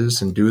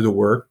sacrifices and do the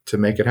work to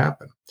make it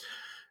happen.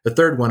 The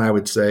third one I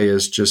would say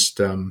is just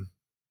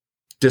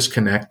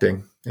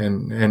disconnecting.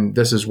 And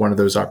this is one of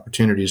those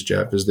opportunities,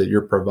 Jeff, is that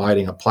you're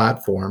providing a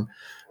platform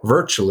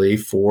virtually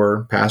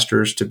for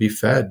pastors to be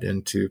fed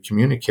and to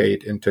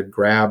communicate and to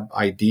grab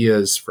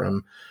ideas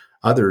from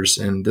others.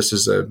 And this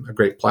is a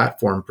great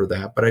platform for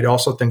that. But I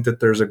also think that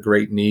there's a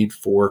great need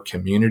for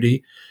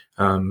community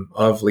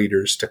of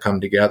leaders to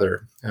come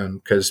together,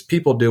 because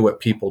people do what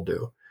people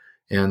do.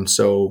 And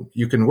so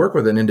you can work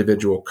with an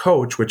individual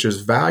coach, which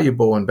is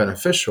valuable and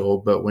beneficial.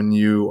 But when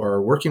you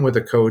are working with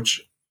a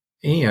coach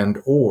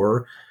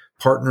or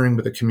partnering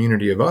with a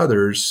community of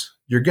others,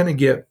 you're going to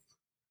get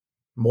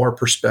more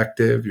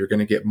perspective, you're going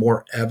to get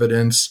more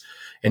evidence,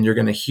 and you're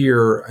going to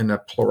hear in a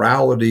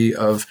plurality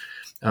of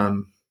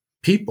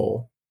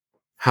people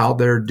how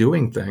they're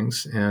doing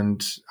things.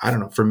 And I don't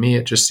know, for me,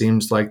 it just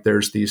seems like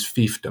there's these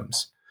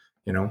fiefdoms,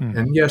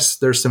 and yes,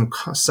 there's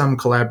some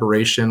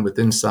collaboration with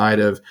inside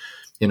of,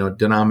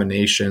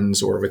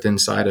 denominations or with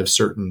inside of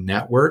certain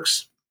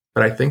networks,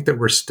 but I think that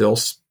we're still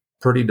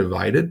pretty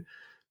divided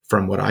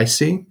from what I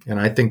see. And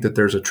I think that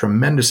there's a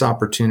tremendous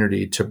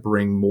opportunity to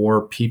bring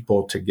more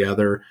people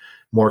together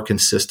more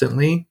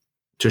consistently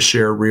to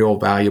share real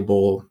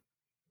valuable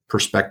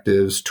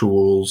perspectives,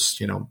 tools,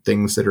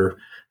 things that are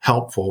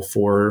helpful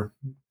for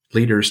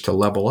leaders to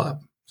level up.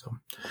 So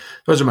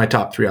those are my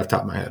top three off the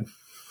top of my head.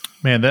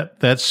 Man,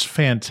 that's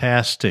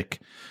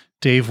fantastic.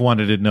 Dave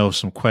wanted to know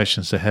some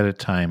questions ahead of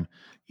time.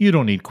 You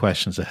don't need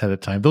questions ahead of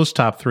time. Those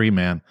top three,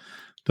 man,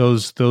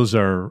 those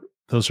are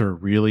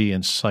really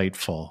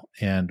insightful.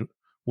 And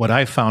what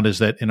I found is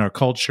that in our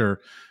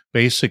culture,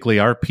 basically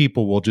our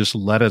people will just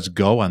let us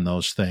go on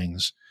those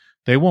things.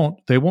 They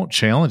won't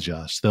challenge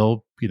us.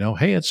 They'll,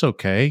 hey, it's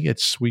okay.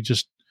 That's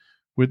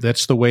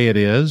the way it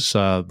is.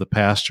 The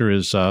pastor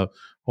is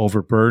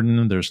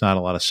overburdened. There's not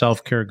a lot of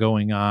self-care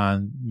going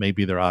on.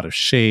 Maybe they're out of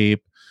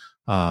shape.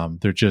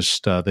 They're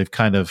just, they've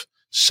kind of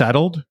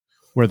settled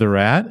where they're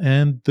at.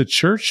 And the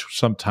church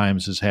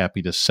sometimes is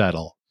happy to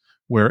settle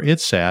where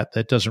it's at.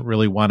 That doesn't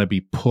really want to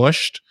be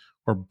pushed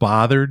or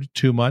bothered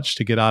too much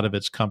to get out of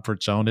its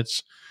comfort zone.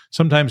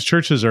 Sometimes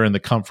churches are in the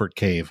comfort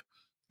cave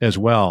as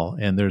well.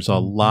 And there's a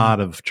lot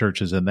of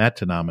churches in that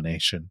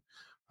denomination.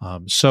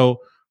 So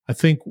I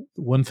think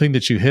one thing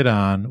that you hit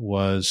on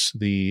was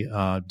the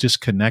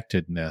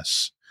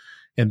disconnectedness.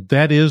 And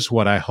that is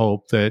what I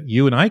hope that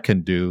you and I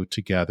can do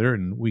together,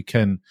 and we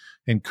can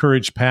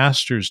encourage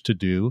pastors to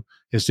do,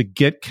 is to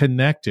get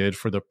connected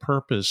for the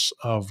purpose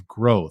of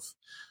growth.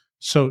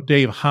 So,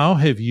 Dave, how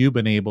have you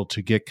been able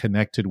to get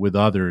connected with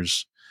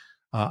others?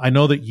 I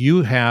know that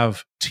you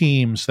have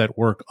teams that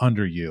work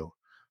under you.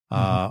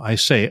 I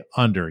say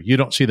under. You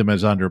don't see them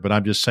as under, but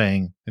I'm just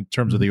saying in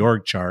terms of the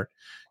org chart,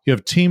 you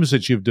have teams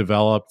that you've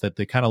developed that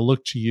they kind of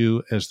look to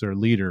you as their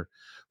leader.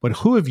 But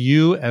who have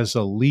you as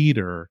a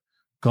leader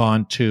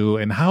gone to,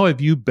 and how have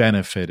you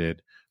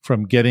benefited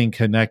from getting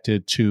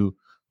connected to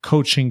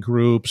coaching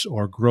groups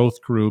or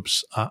growth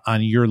groups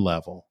on your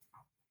level?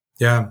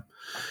 Yeah.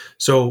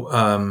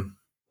 So,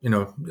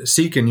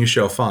 seek and you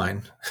shall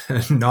find.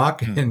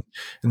 Knock and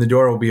the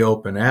door will be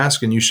open.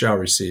 Ask and you shall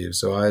receive.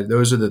 So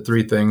those are the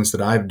three things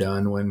that I've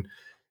done when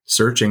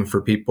searching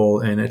for people.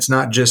 And it's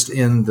not just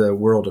in the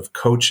world of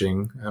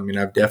coaching. I mean,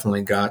 I've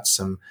definitely got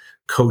some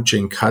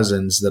coaching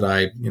cousins that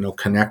I,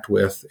 connect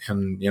with,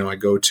 and, I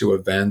go to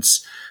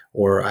events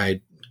or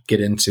I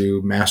get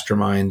into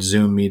mastermind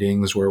Zoom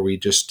meetings where we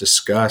just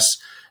discuss,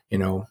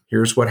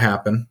 here's what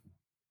happened.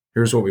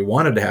 Here's what we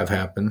wanted to have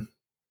happen.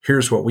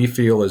 Here's what we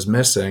feel is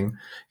missing,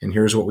 and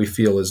here's what we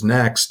feel is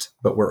next.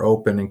 But we're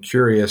open and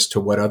curious to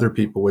what other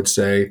people would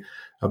say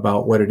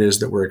about what it is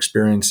that we're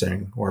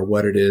experiencing, or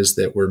what it is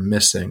that we're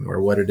missing,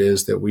 or what it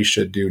is that we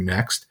should do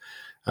next.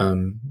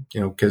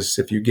 Because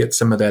if you get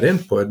some of that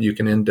input, you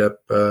can end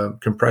up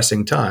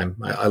compressing time.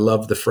 I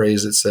love the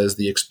phrase that says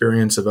the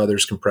experience of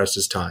others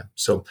compresses time.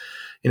 So,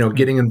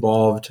 getting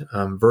involved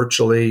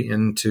virtually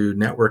into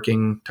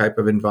networking type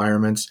of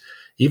environments,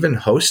 even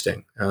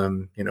hosting.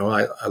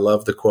 I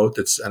love the quote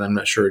and I'm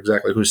not sure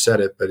exactly who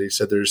said it, but he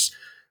said there's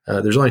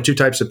only two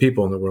types of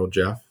people in the world,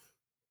 Jeff.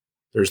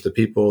 There's the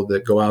people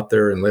that go out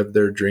there and live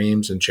their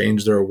dreams and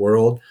change their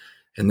world.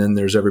 And then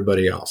there's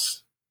everybody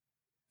else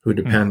who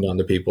depend on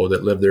the people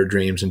that live their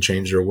dreams and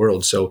change their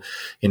world. So,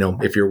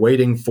 if you're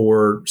waiting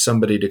for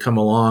somebody to come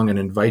along and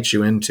invite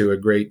you into a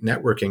great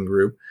networking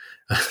group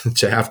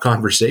to have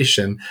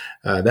conversation,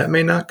 that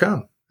may not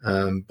come.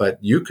 But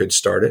you could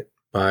start it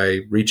by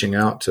reaching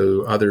out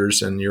to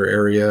others in your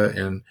area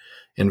and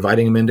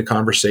inviting them into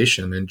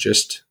conversation, and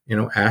just,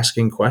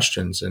 asking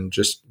questions, and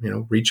just,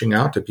 reaching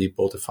out to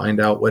people to find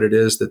out what it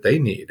is that they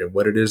need and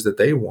what it is that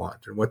they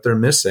want and what they're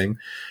missing.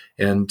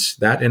 And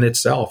that in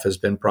itself has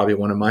been probably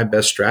one of my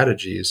best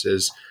strategies.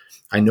 Is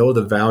I know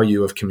the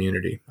value of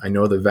community. I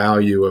know the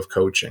value of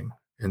coaching.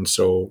 And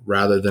so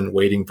rather than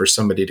waiting for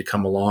somebody to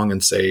come along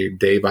and say,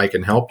 Dave, I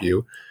can help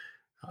you,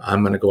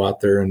 I'm going to go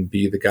out there and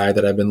be the guy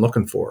that I've been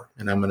looking for.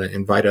 And I'm going to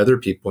invite other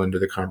people into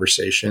the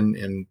conversation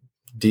and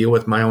deal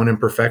with my own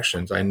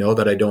imperfections. I know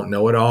that I don't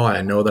know it all.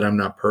 I know that I'm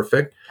not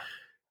perfect.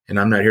 And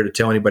I'm not here to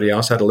tell anybody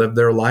else how to live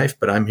their life,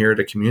 but I'm here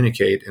to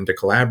communicate and to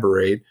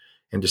collaborate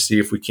and to see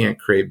if we can't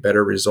create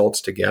better results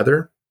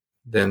together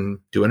than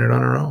doing it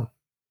on our own.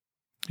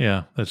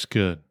 Yeah, that's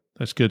good.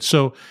 That's good.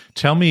 So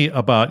tell me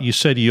about, you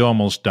said you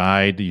almost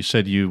died. You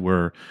said you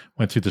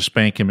went through the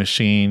spanking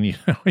machine.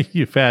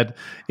 You've had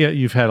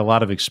a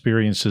lot of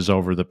experiences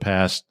over the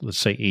past, let's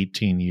say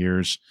 18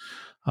 years.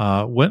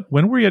 When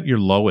were you at your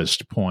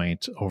lowest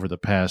point over the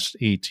past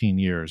 18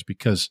 years?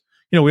 Because,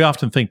 we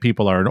often think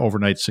people are an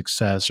overnight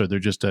success or they're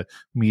just a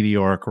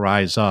meteoric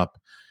rise up.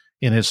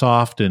 And it's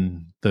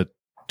often the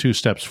 2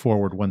 steps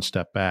forward, 1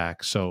 step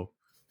back. So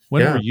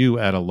when were you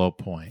at a low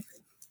point?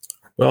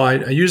 Well, I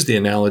use the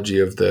analogy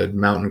of the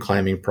mountain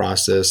climbing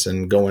process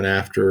and going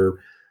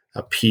after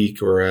a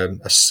peak or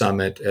a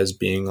summit as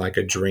being like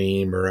a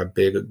dream or a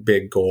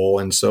big goal.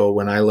 And so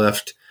when I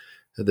left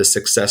the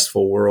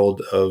successful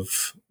world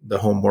of the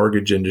home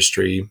mortgage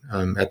industry,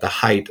 at the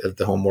height of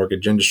the home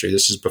mortgage industry,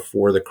 this is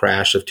before the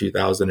crash of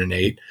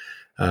 2008.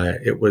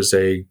 It was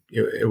a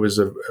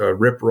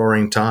rip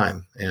roaring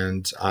time.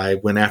 And I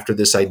went after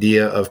this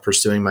idea of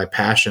pursuing my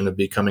passion of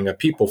becoming a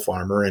people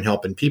farmer and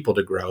helping people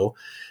to grow.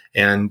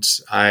 And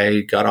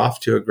I got off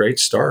to a great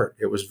start.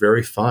 It was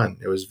very fun.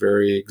 It was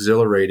very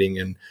exhilarating.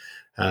 And,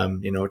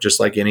 just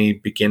like any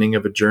beginning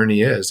of a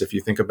journey is, if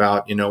you think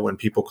about, when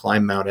people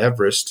climb Mount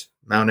Everest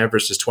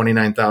is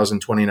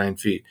 29,029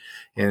 feet.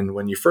 And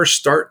when you first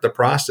start the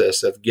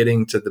process of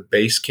getting to the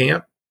base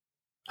camp,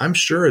 I'm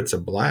sure it's a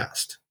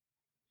blast.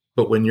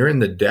 But when you're in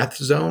the death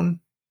zone,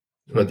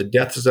 the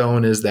death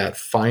zone is that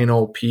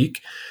final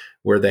peak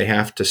where they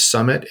have to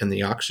summit and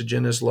the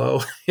oxygen is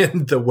low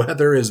and the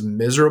weather is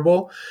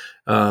miserable.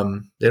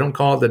 They don't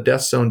call it the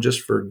death zone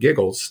just for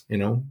giggles.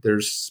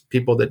 There's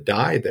people that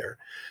die there.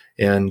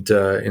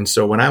 And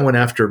so when I went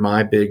after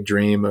my big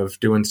dream of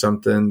doing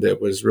something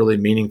that was really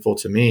meaningful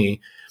to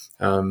me,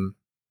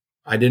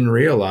 I didn't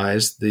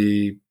realize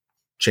the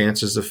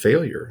chances of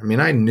failure. I mean,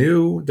 I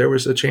knew there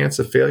was a chance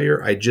of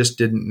failure. I just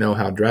didn't know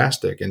how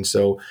drastic. And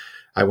so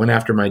I went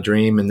after my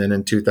dream. And then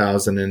in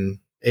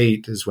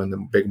 2008 is when the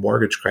big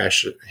mortgage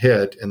crash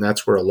hit. And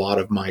that's where a lot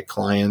of my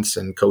clients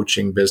and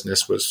coaching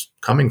business was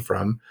coming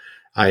from.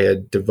 I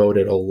had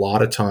devoted a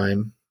lot of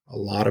time, a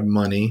lot of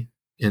money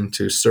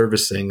into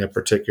servicing a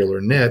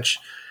particular niche.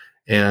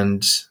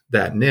 And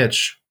that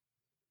niche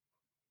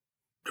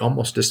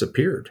almost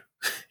disappeared.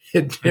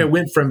 It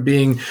went from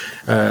being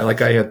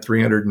like I had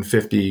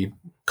 350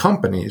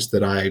 companies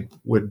that I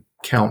would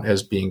count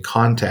as being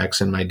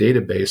contacts in my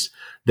database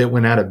that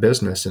went out of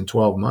business in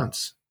 12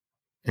 months.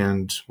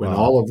 And when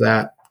all of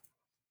that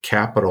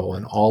capital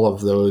and all of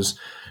those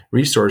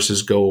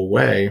resources go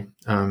away,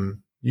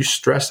 you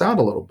stress out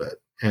a little bit.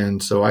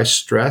 And so I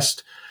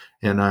stressed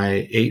and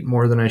I ate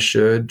more than I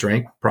should,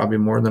 drank probably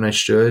more than I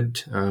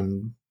should,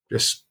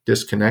 just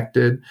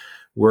disconnected,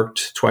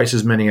 worked twice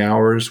as many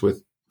hours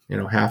with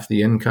half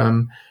the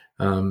income.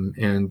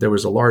 And there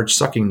was a large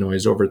sucking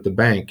noise over at the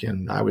bank,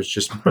 and I was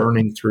just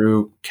burning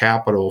through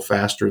capital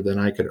faster than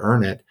I could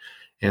earn it.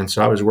 And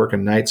so I was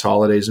working nights,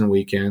 holidays, and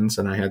weekends,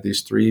 and I had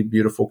these 3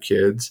 beautiful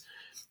kids.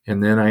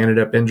 And then I ended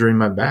up injuring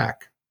my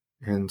back.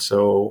 And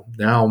so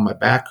now my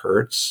back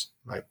hurts,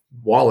 my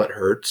wallet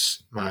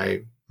hurts,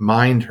 my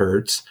mind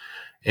hurts.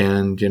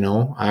 And,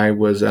 I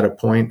was at a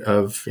point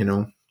of,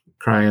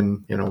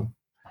 crying,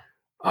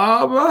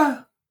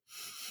 Abba,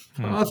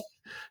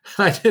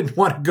 I didn't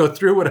want to go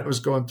through what I was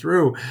going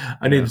through.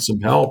 I needed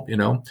some help,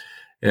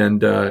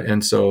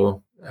 and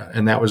so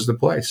that was the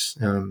place.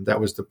 That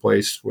was the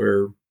place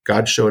where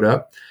God showed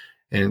up,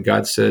 and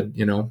God said,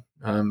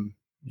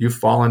 you've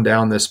fallen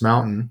down this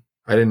mountain.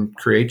 I didn't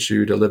create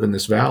you to live in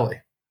this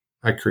valley.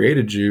 I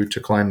created you to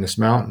climb this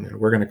mountain, and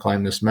we're going to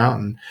climb this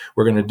mountain.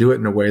 We're going to do it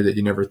in a way that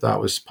you never thought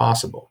was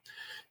possible.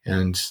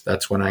 And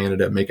that's when I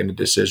ended up making a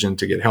decision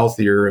to get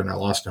healthier, and I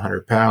lost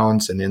 100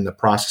 pounds. And in the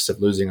process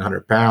of losing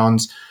 100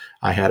 pounds,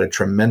 I had a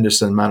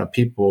tremendous amount of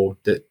people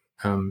that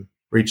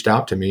reached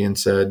out to me and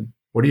said,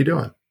 what are you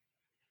doing?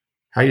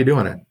 How are you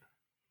doing it?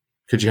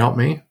 Could you help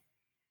me?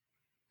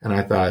 And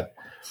I thought,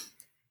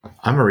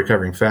 I'm a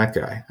recovering fat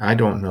guy. I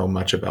don't know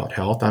much about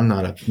health. I'm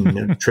not a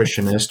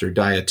nutritionist or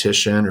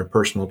dietitian or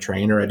personal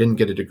trainer. I didn't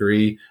get a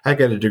degree. I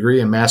got a degree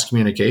in mass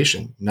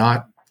communication,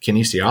 not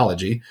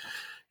kinesiology.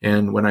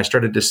 And when I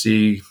started to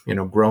see,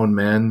 grown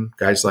men,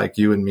 guys like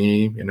you and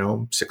me,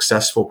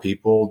 successful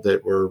people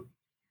that were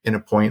in a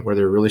point where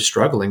they're really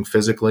struggling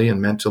physically and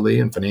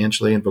mentally and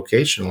financially and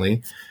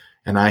vocationally,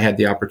 and I had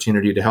the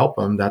opportunity to help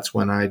them, that's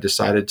when I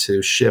decided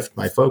to shift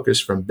my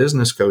focus from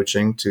business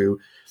coaching to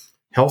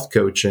health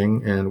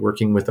coaching and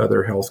working with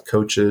other health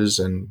coaches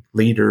and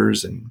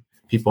leaders and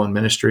people in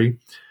ministry.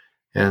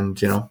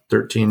 And,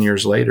 13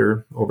 years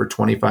later, over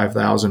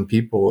 25,000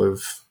 people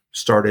have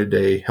started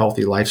a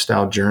healthy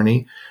lifestyle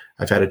journey.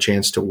 I've had a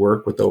chance to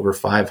work with over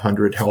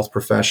 500 health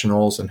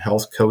professionals and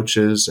health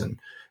coaches and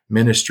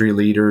ministry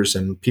leaders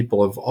and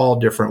people of all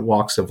different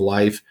walks of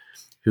life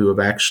who have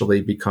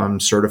actually become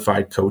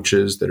certified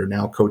coaches that are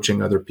now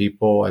coaching other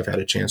people. I've had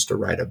a chance to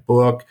write a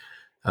book.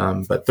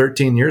 But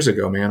 13 years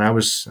ago, man, I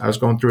was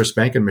going through a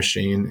spanking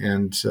machine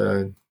and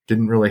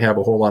didn't really have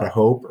a whole lot of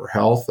hope or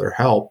health or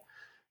help.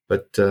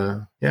 But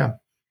yeah,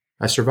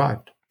 I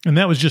survived. And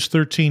that was just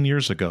 13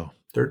 years ago.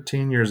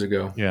 13 years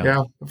ago.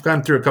 Yeah. I've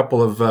gone through a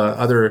couple of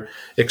other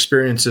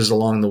experiences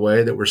along the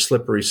way that were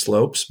slippery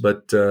slopes,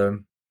 but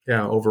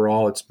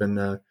overall it's been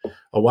a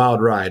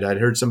wild ride. I'd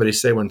heard somebody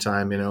say one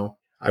time,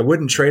 I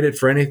wouldn't trade it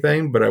for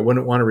anything, but I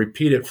wouldn't want to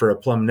repeat it for a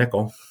plum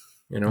nickel.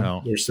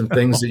 No. There's some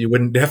things that you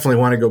wouldn't definitely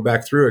want to go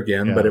back through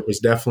again, but it was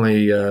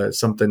definitely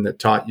something that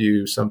taught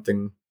you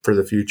something for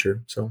the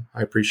future. So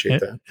I appreciate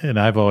that. And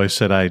I've always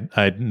said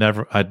I'd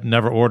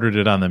never ordered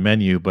it on the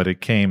menu, but it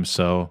came,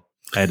 so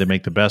I had to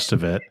make the best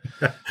of it.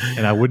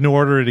 And I wouldn't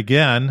order it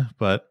again,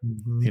 but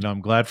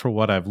I'm glad for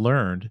what I've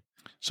learned.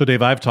 So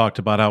Dave, I've talked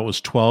about how it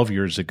was 12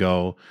 years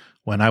ago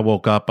when I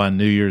woke up on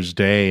New Year's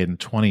Day in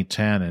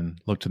 2010 and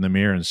looked in the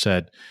mirror and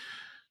said,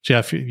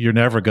 Jeff, you're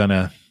never going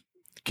to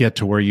get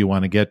to where you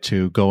want to get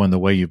to going the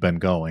way you've been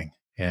going,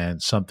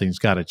 and something's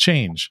got to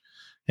change.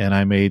 And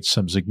I made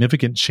some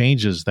significant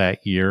changes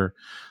that year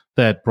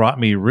that brought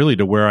me really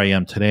to where I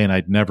am today. And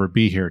I'd never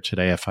be here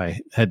today if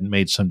I hadn't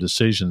made some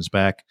decisions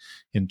back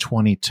in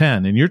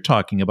 2010. And you're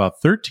talking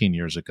about 13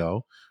 years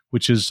ago,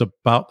 which is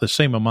about the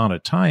same amount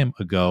of time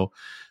ago.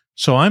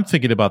 So I'm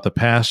thinking about the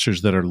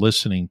pastors that are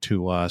listening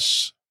to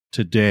us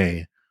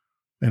today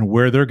and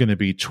where they're going to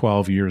be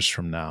 12 years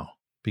from now,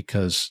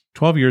 because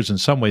 12 years in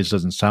some ways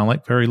doesn't sound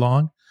like very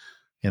long.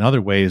 In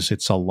other ways,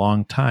 it's a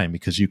long time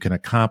because you can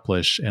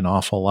accomplish an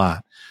awful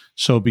lot.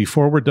 So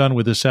before we're done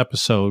with this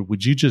episode,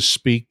 would you just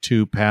speak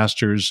to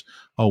pastors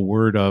a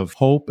word of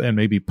hope and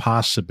maybe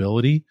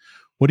possibility?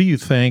 What do you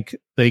think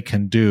they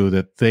can do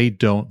that they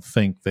don't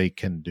think they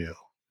can do?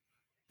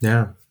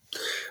 Yeah.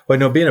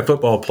 Well, being a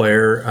football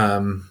player,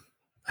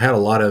 I had a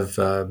lot of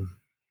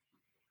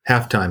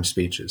halftime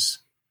speeches.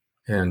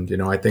 And,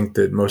 I think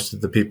that most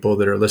of the people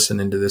that are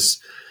listening to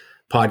this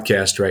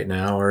podcast right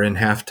now are in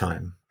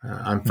halftime.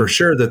 I'm for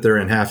sure that they're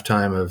in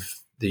halftime of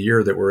the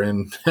year that we're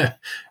in,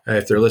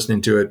 if they're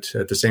listening to it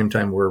at the same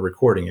time we're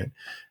recording it.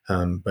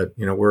 But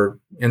we're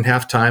in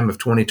halftime of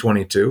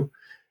 2022.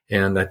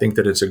 And I think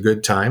that it's a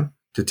good time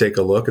to take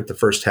a look at the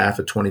first half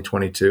of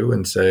 2022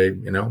 and say,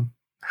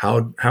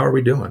 how are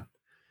we doing?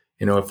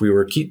 If we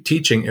were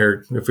teaching,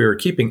 or if we were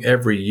keeping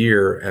every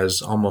year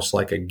as almost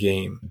like a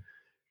game,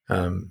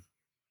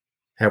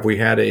 have we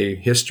had a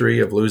history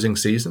of losing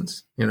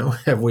seasons?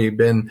 Have we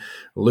been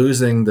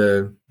losing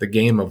the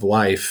game of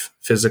life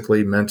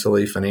physically,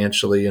 mentally,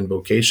 financially, and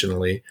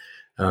vocationally?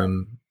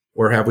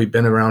 Or have we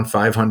been around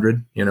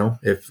 500?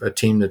 If a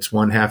team that's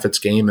won half its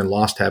game and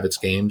lost half its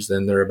games,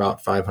 then they're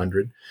about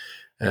 500.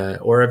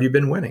 Or have you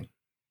been winning,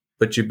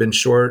 but you've been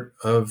short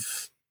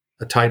of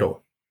a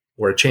title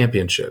or a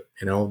championship?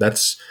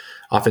 That's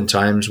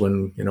oftentimes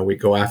when, we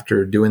go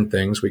after doing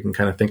things, we can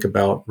kind of think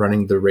about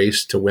running the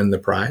race to win the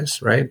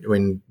prize, right?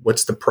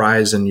 What's the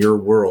prize in your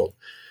world?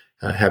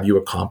 Have you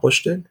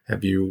accomplished it?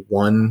 Have you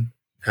won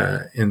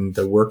in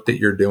the work that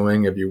you're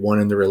doing? Have you won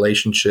in the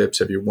relationships?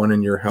 Have you won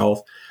in your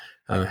health?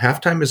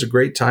 Halftime is a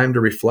great time to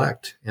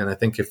reflect. And I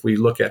think if we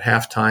look at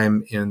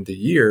halftime in the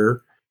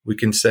year, we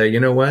can say,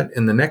 in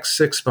the next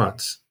 6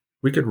 months,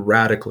 we could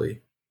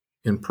radically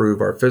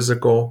improve our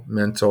physical,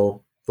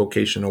 mental,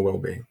 vocational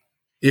well-being.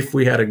 If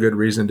we had a good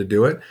reason to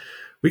do it,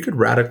 we could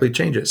radically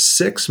change it.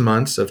 6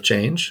 months of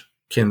change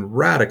can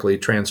radically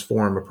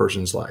transform a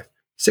person's life.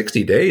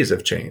 60 days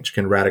of change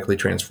can radically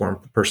transform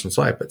a person's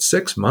life. But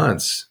 6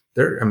 months,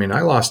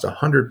 I lost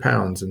 100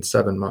 pounds in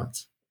 7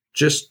 months.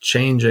 Just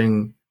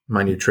changing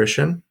my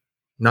nutrition,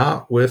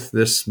 not with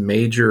this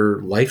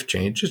major life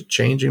change, just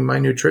changing my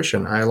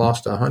nutrition. I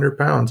lost 100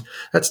 pounds.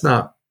 That's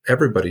not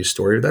everybody's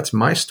story. That's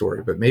my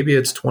story, but maybe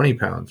it's 20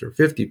 pounds or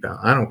 50 pounds.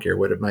 I don't care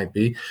what it might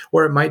be.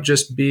 Or it might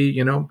just be,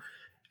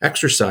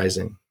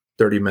 exercising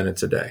 30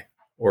 minutes a day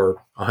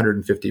or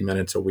 150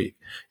 minutes a week.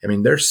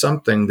 There's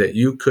something that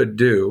you could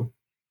do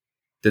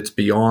that's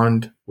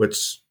beyond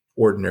what's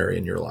ordinary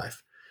in your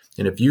life.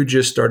 And if you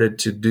just started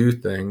to do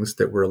things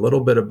that were a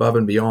little bit above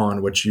and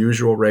beyond what's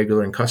usual,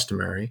 regular, and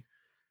customary,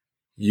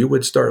 you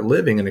would start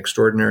living an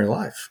extraordinary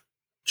life.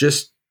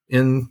 Just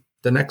in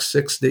the next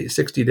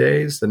 60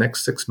 days, the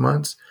next 6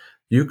 months,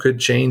 you could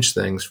change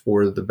things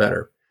for the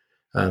better.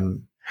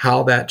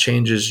 How that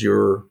changes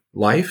your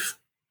life,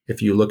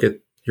 if you look at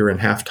you're in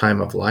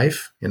halftime of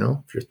life,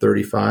 if you're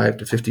 35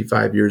 to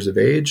 55 years of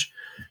age,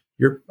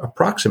 you're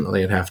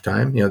approximately at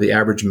halftime. The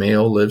average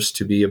male lives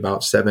to be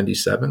about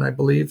 77, I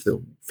believe.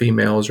 The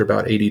females are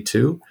about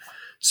 82.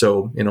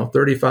 So,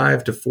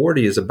 35 to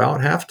 40 is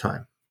about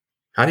halftime.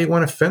 How do you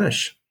want to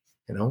finish?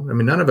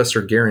 None of us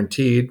are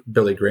guaranteed.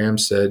 Billy Graham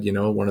said,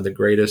 one of the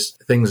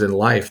greatest things in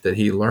life that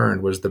he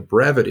learned was the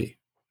brevity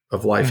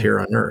of life here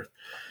on earth.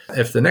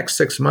 If the next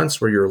 6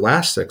 months were your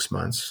last 6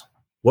 months,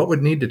 what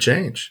would need to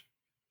change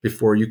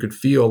before you could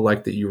feel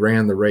like that you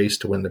ran the race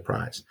to win the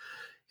prize?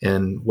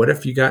 And what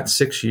if you got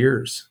 6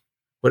 years?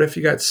 What if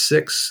you got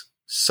 6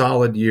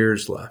 solid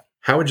years left?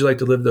 How would you like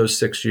to live those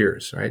 6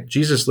 years, right?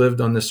 Jesus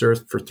lived on this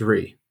earth for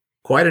 3.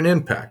 Quite an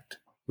impact.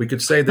 We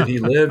could say that he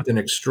lived an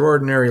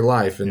extraordinary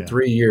life in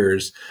 3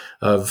 years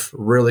of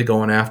really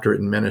going after it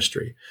in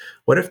ministry.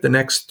 What if the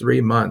next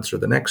 3 months or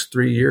the next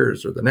 3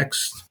 years or the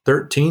next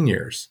 13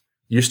 years,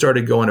 you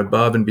started going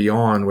above and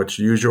beyond what's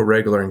usual,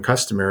 regular, and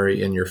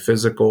customary in your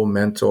physical,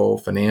 mental,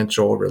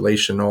 financial,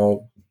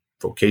 relational,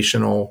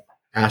 vocational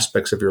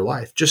aspects of your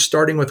life, just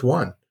starting with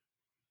one,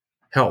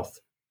 health,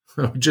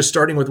 just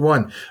starting with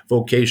one,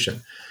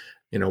 vocation.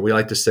 We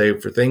like to say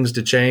for things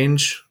to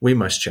change, we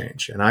must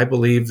change. And I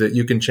believe that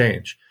you can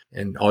change.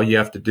 And all you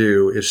have to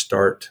do is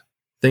start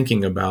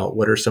thinking about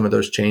what are some of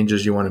those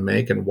changes you want to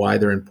make and why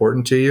they're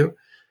important to you,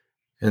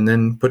 and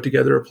then put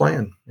together a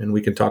plan. And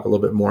we can talk a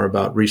little bit more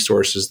about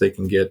resources they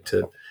can get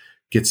to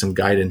get some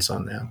guidance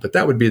on that. But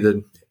that would be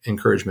the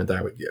encouragement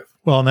I would give.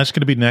 Well, and that's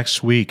going to be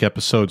next week,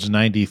 episodes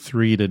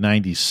 93 to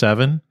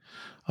 97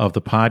 of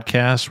the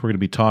podcast. We're going to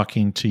be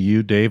talking to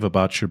you, Dave,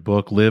 about your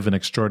book, Live an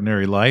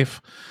Extraordinary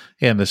Life,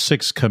 and the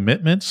 6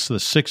 commitments. The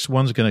 6th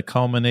one's going to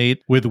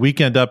culminate with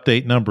Weekend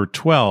Update number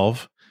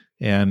 12,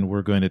 and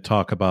we're going to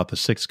talk about the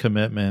 6th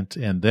commitment,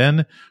 and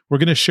then we're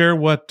going to share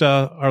what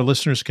our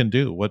listeners can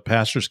do, what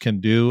pastors can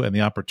do, and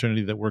the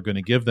opportunity that we're going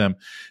to give them,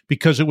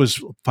 because it was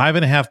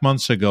 5.5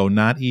 months ago,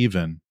 not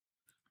even,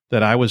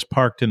 that I was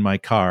parked in my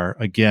car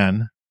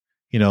again.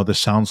 This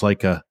sounds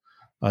like a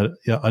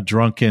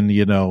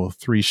drunken,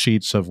 3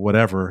 sheets of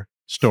whatever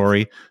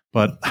story,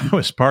 but I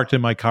was parked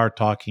in my car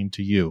talking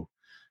to you,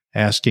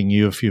 asking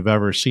you if you've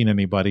ever seen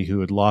anybody who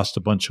had lost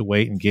a bunch of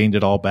weight and gained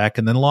it all back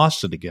and then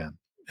lost it again.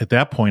 At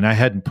that point, I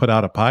hadn't put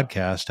out a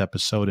podcast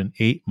episode in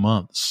 8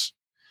 months.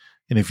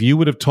 And if you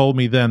would have told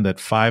me then that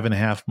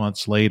 5.5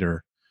 months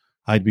later,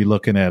 I'd be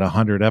looking at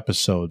 100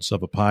 episodes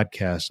of a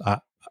podcast,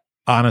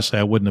 honestly,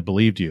 I wouldn't have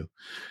believed you.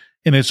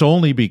 And it's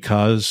only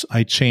because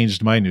I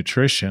changed my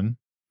nutrition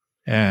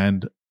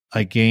and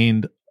I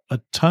gained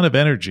a ton of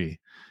energy.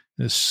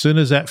 As soon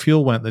as that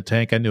fuel went in the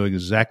tank, I knew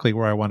exactly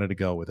where I wanted to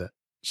go with it.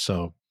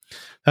 So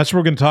that's what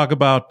we're going to talk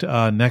about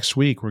next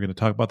week. We're going to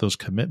talk about those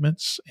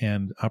commitments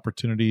and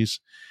opportunities,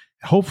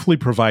 hopefully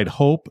provide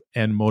hope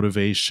and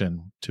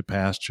motivation to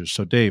pastors.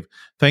 So Dave,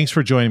 thanks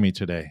for joining me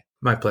today.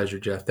 My pleasure,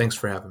 Jeff. Thanks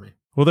for having me.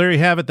 Well, there you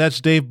have it.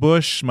 That's Dave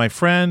Bush, my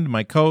friend,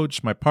 my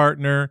coach, my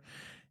partner,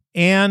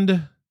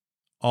 and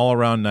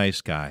all-around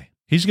nice guy.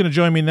 He's going to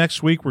join me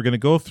next week. We're going to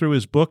go through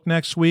his book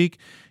next week.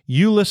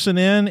 You listen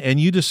in and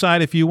you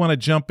decide if you want to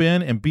jump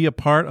in and be a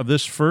part of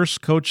this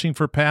first Coaching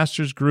for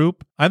Pastors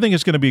group. I think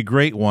it's going to be a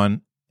great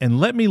one. And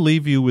let me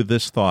leave you with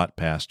this thought,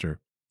 Pastor.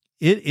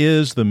 It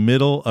is the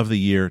middle of the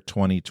year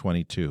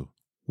 2022.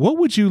 What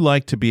would you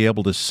like to be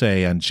able to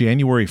say on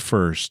January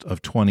 1st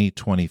of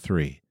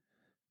 2023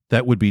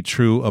 that would be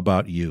true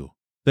about you,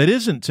 that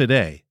isn't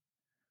today?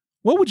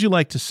 What would you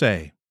like to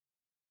say?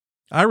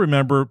 I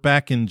remember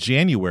back in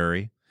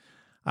January,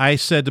 I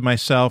said to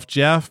myself,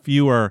 Jeff,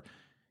 you are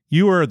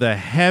the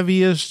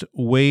heaviest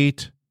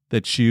weight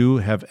that you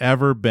have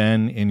ever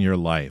been in your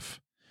life.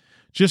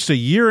 Just a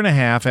year and a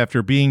half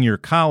after being your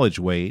college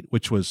weight,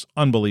 which was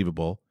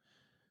unbelievable.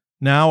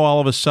 Now, all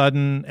of a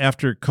sudden,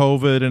 after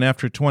COVID and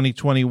after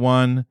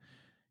 2021,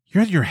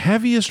 you're at your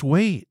heaviest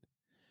weight.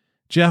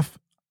 Jeff,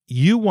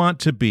 you want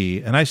to be,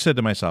 and I said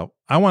to myself,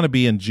 I want to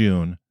be in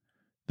June,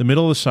 the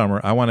middle of the summer,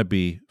 I want to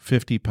be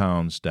 50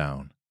 pounds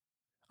down.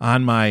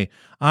 On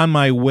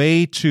my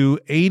way to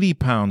 80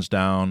 pounds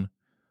down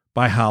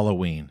by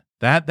Halloween.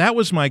 That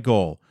was my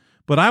goal.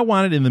 But I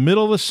wanted, in the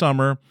middle of the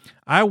summer,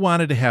 I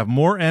wanted to have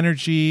more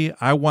energy.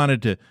 I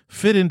wanted to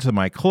fit into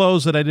my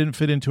clothes that I didn't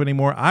fit into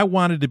anymore. I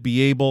wanted to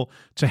be able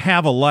to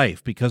have a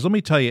life, because let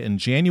me tell you, in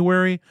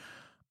January,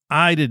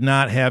 I did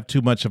not have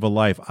too much of a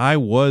life. I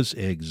was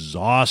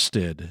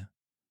exhausted.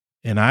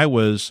 And I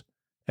was,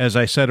 as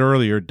I said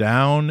earlier,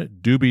 down,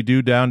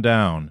 doobie-doo,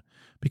 down,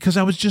 because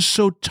I was just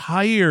so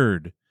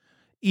tired,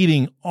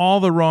 eating all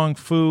the wrong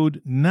food,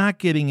 not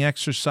getting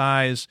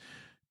exercise,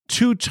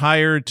 too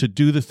tired to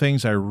do the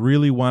things I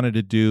really wanted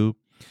to do.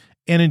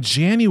 And in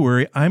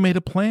January, I made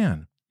a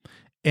plan.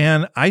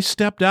 And I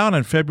stepped out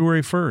on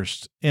February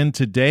 1st. And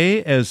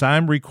today, as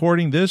I'm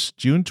recording this,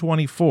 June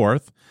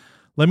 24th,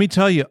 let me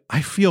tell you,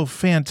 I feel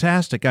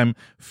fantastic. I'm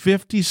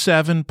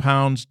 57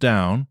 pounds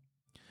down.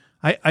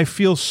 I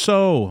feel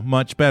so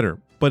much better.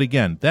 But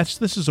again,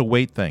 this is a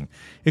weight thing.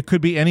 It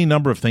could be any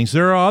number of things.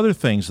 There are other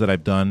things that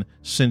I've done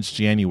since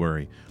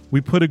January. We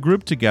put a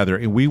group together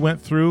and we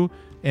went through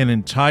an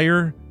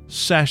entire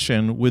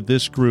session with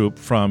this group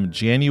from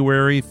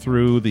January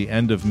through the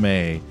end of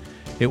May.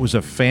 It was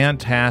a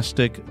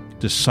fantastic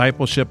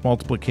discipleship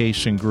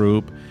multiplication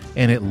group,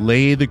 and it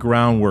laid the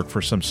groundwork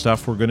for some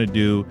stuff we're going to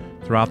do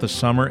throughout the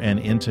summer and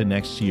into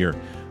next year.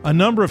 A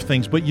number of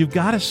things, but you've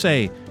got to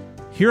say,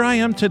 here I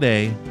am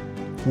today.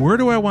 Where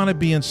do I want to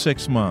be in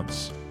 6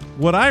 months?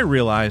 What I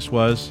realized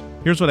was,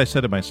 here's what I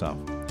said to myself.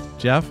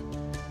 Jeff,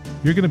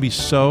 you're going to be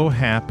so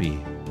happy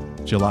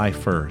July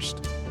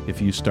 1st if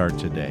you start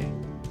today.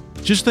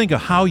 Just think of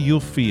how you'll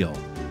feel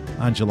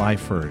on July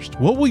 1st.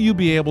 What will you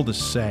be able to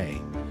say?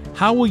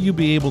 How will you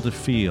be able to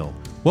feel?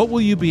 What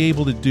will you be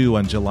able to do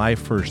on July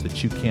 1st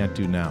that you can't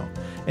do now?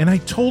 And I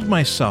told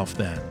myself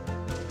then,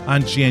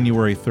 on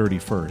January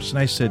 31st. And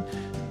I said,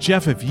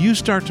 Jeff, if you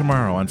start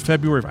tomorrow on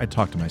February, I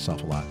talk to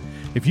myself a lot.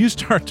 If you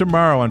start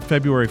tomorrow on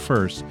February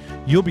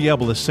 1st, you'll be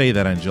able to say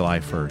that on July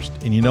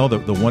 1st. And you know,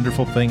 the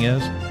wonderful thing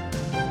is,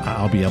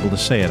 I'll be able to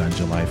say it on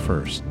July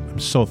 1st. I'm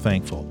so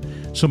thankful.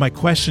 So my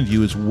question to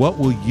you is, what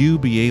will you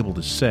be able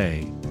to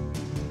say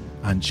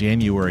on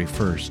January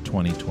 1st,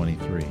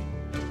 2023?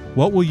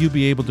 What will you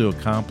be able to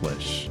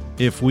accomplish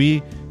if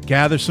we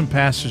gather some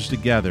pastors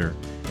together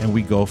and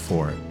we go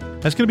for it?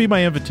 That's going to be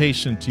my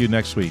invitation to you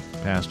next week,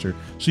 Pastor.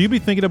 So you be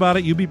thinking about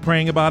it, you be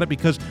praying about it,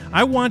 because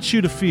I want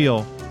you to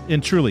feel,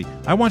 and truly,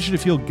 I want you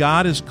to feel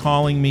God is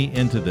calling me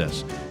into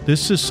this.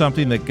 This is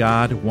something that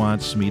God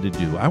wants me to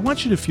do. I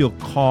want you to feel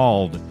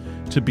called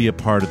to be a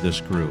part of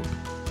this group.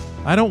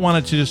 I don't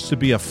want it just to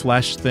be a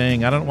flesh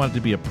thing. I don't want it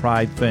to be a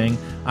pride thing.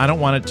 I don't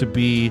want it to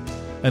be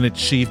an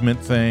achievement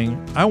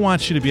thing. I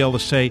want you to be able to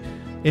say,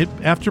 it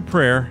after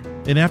prayer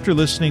and after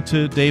listening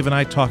to Dave and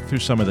I talk through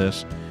some of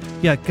this,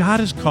 yeah, God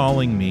is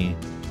calling me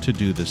to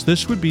do this.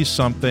 This would be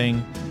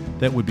something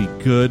that would be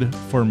good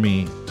for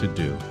me to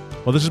do.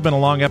 Well, this has been a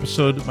long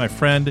episode, my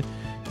friend.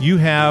 You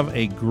have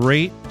a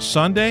great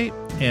Sunday,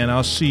 and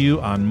I'll see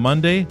you on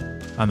Monday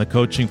on the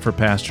Coaching for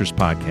Pastors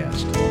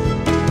podcast.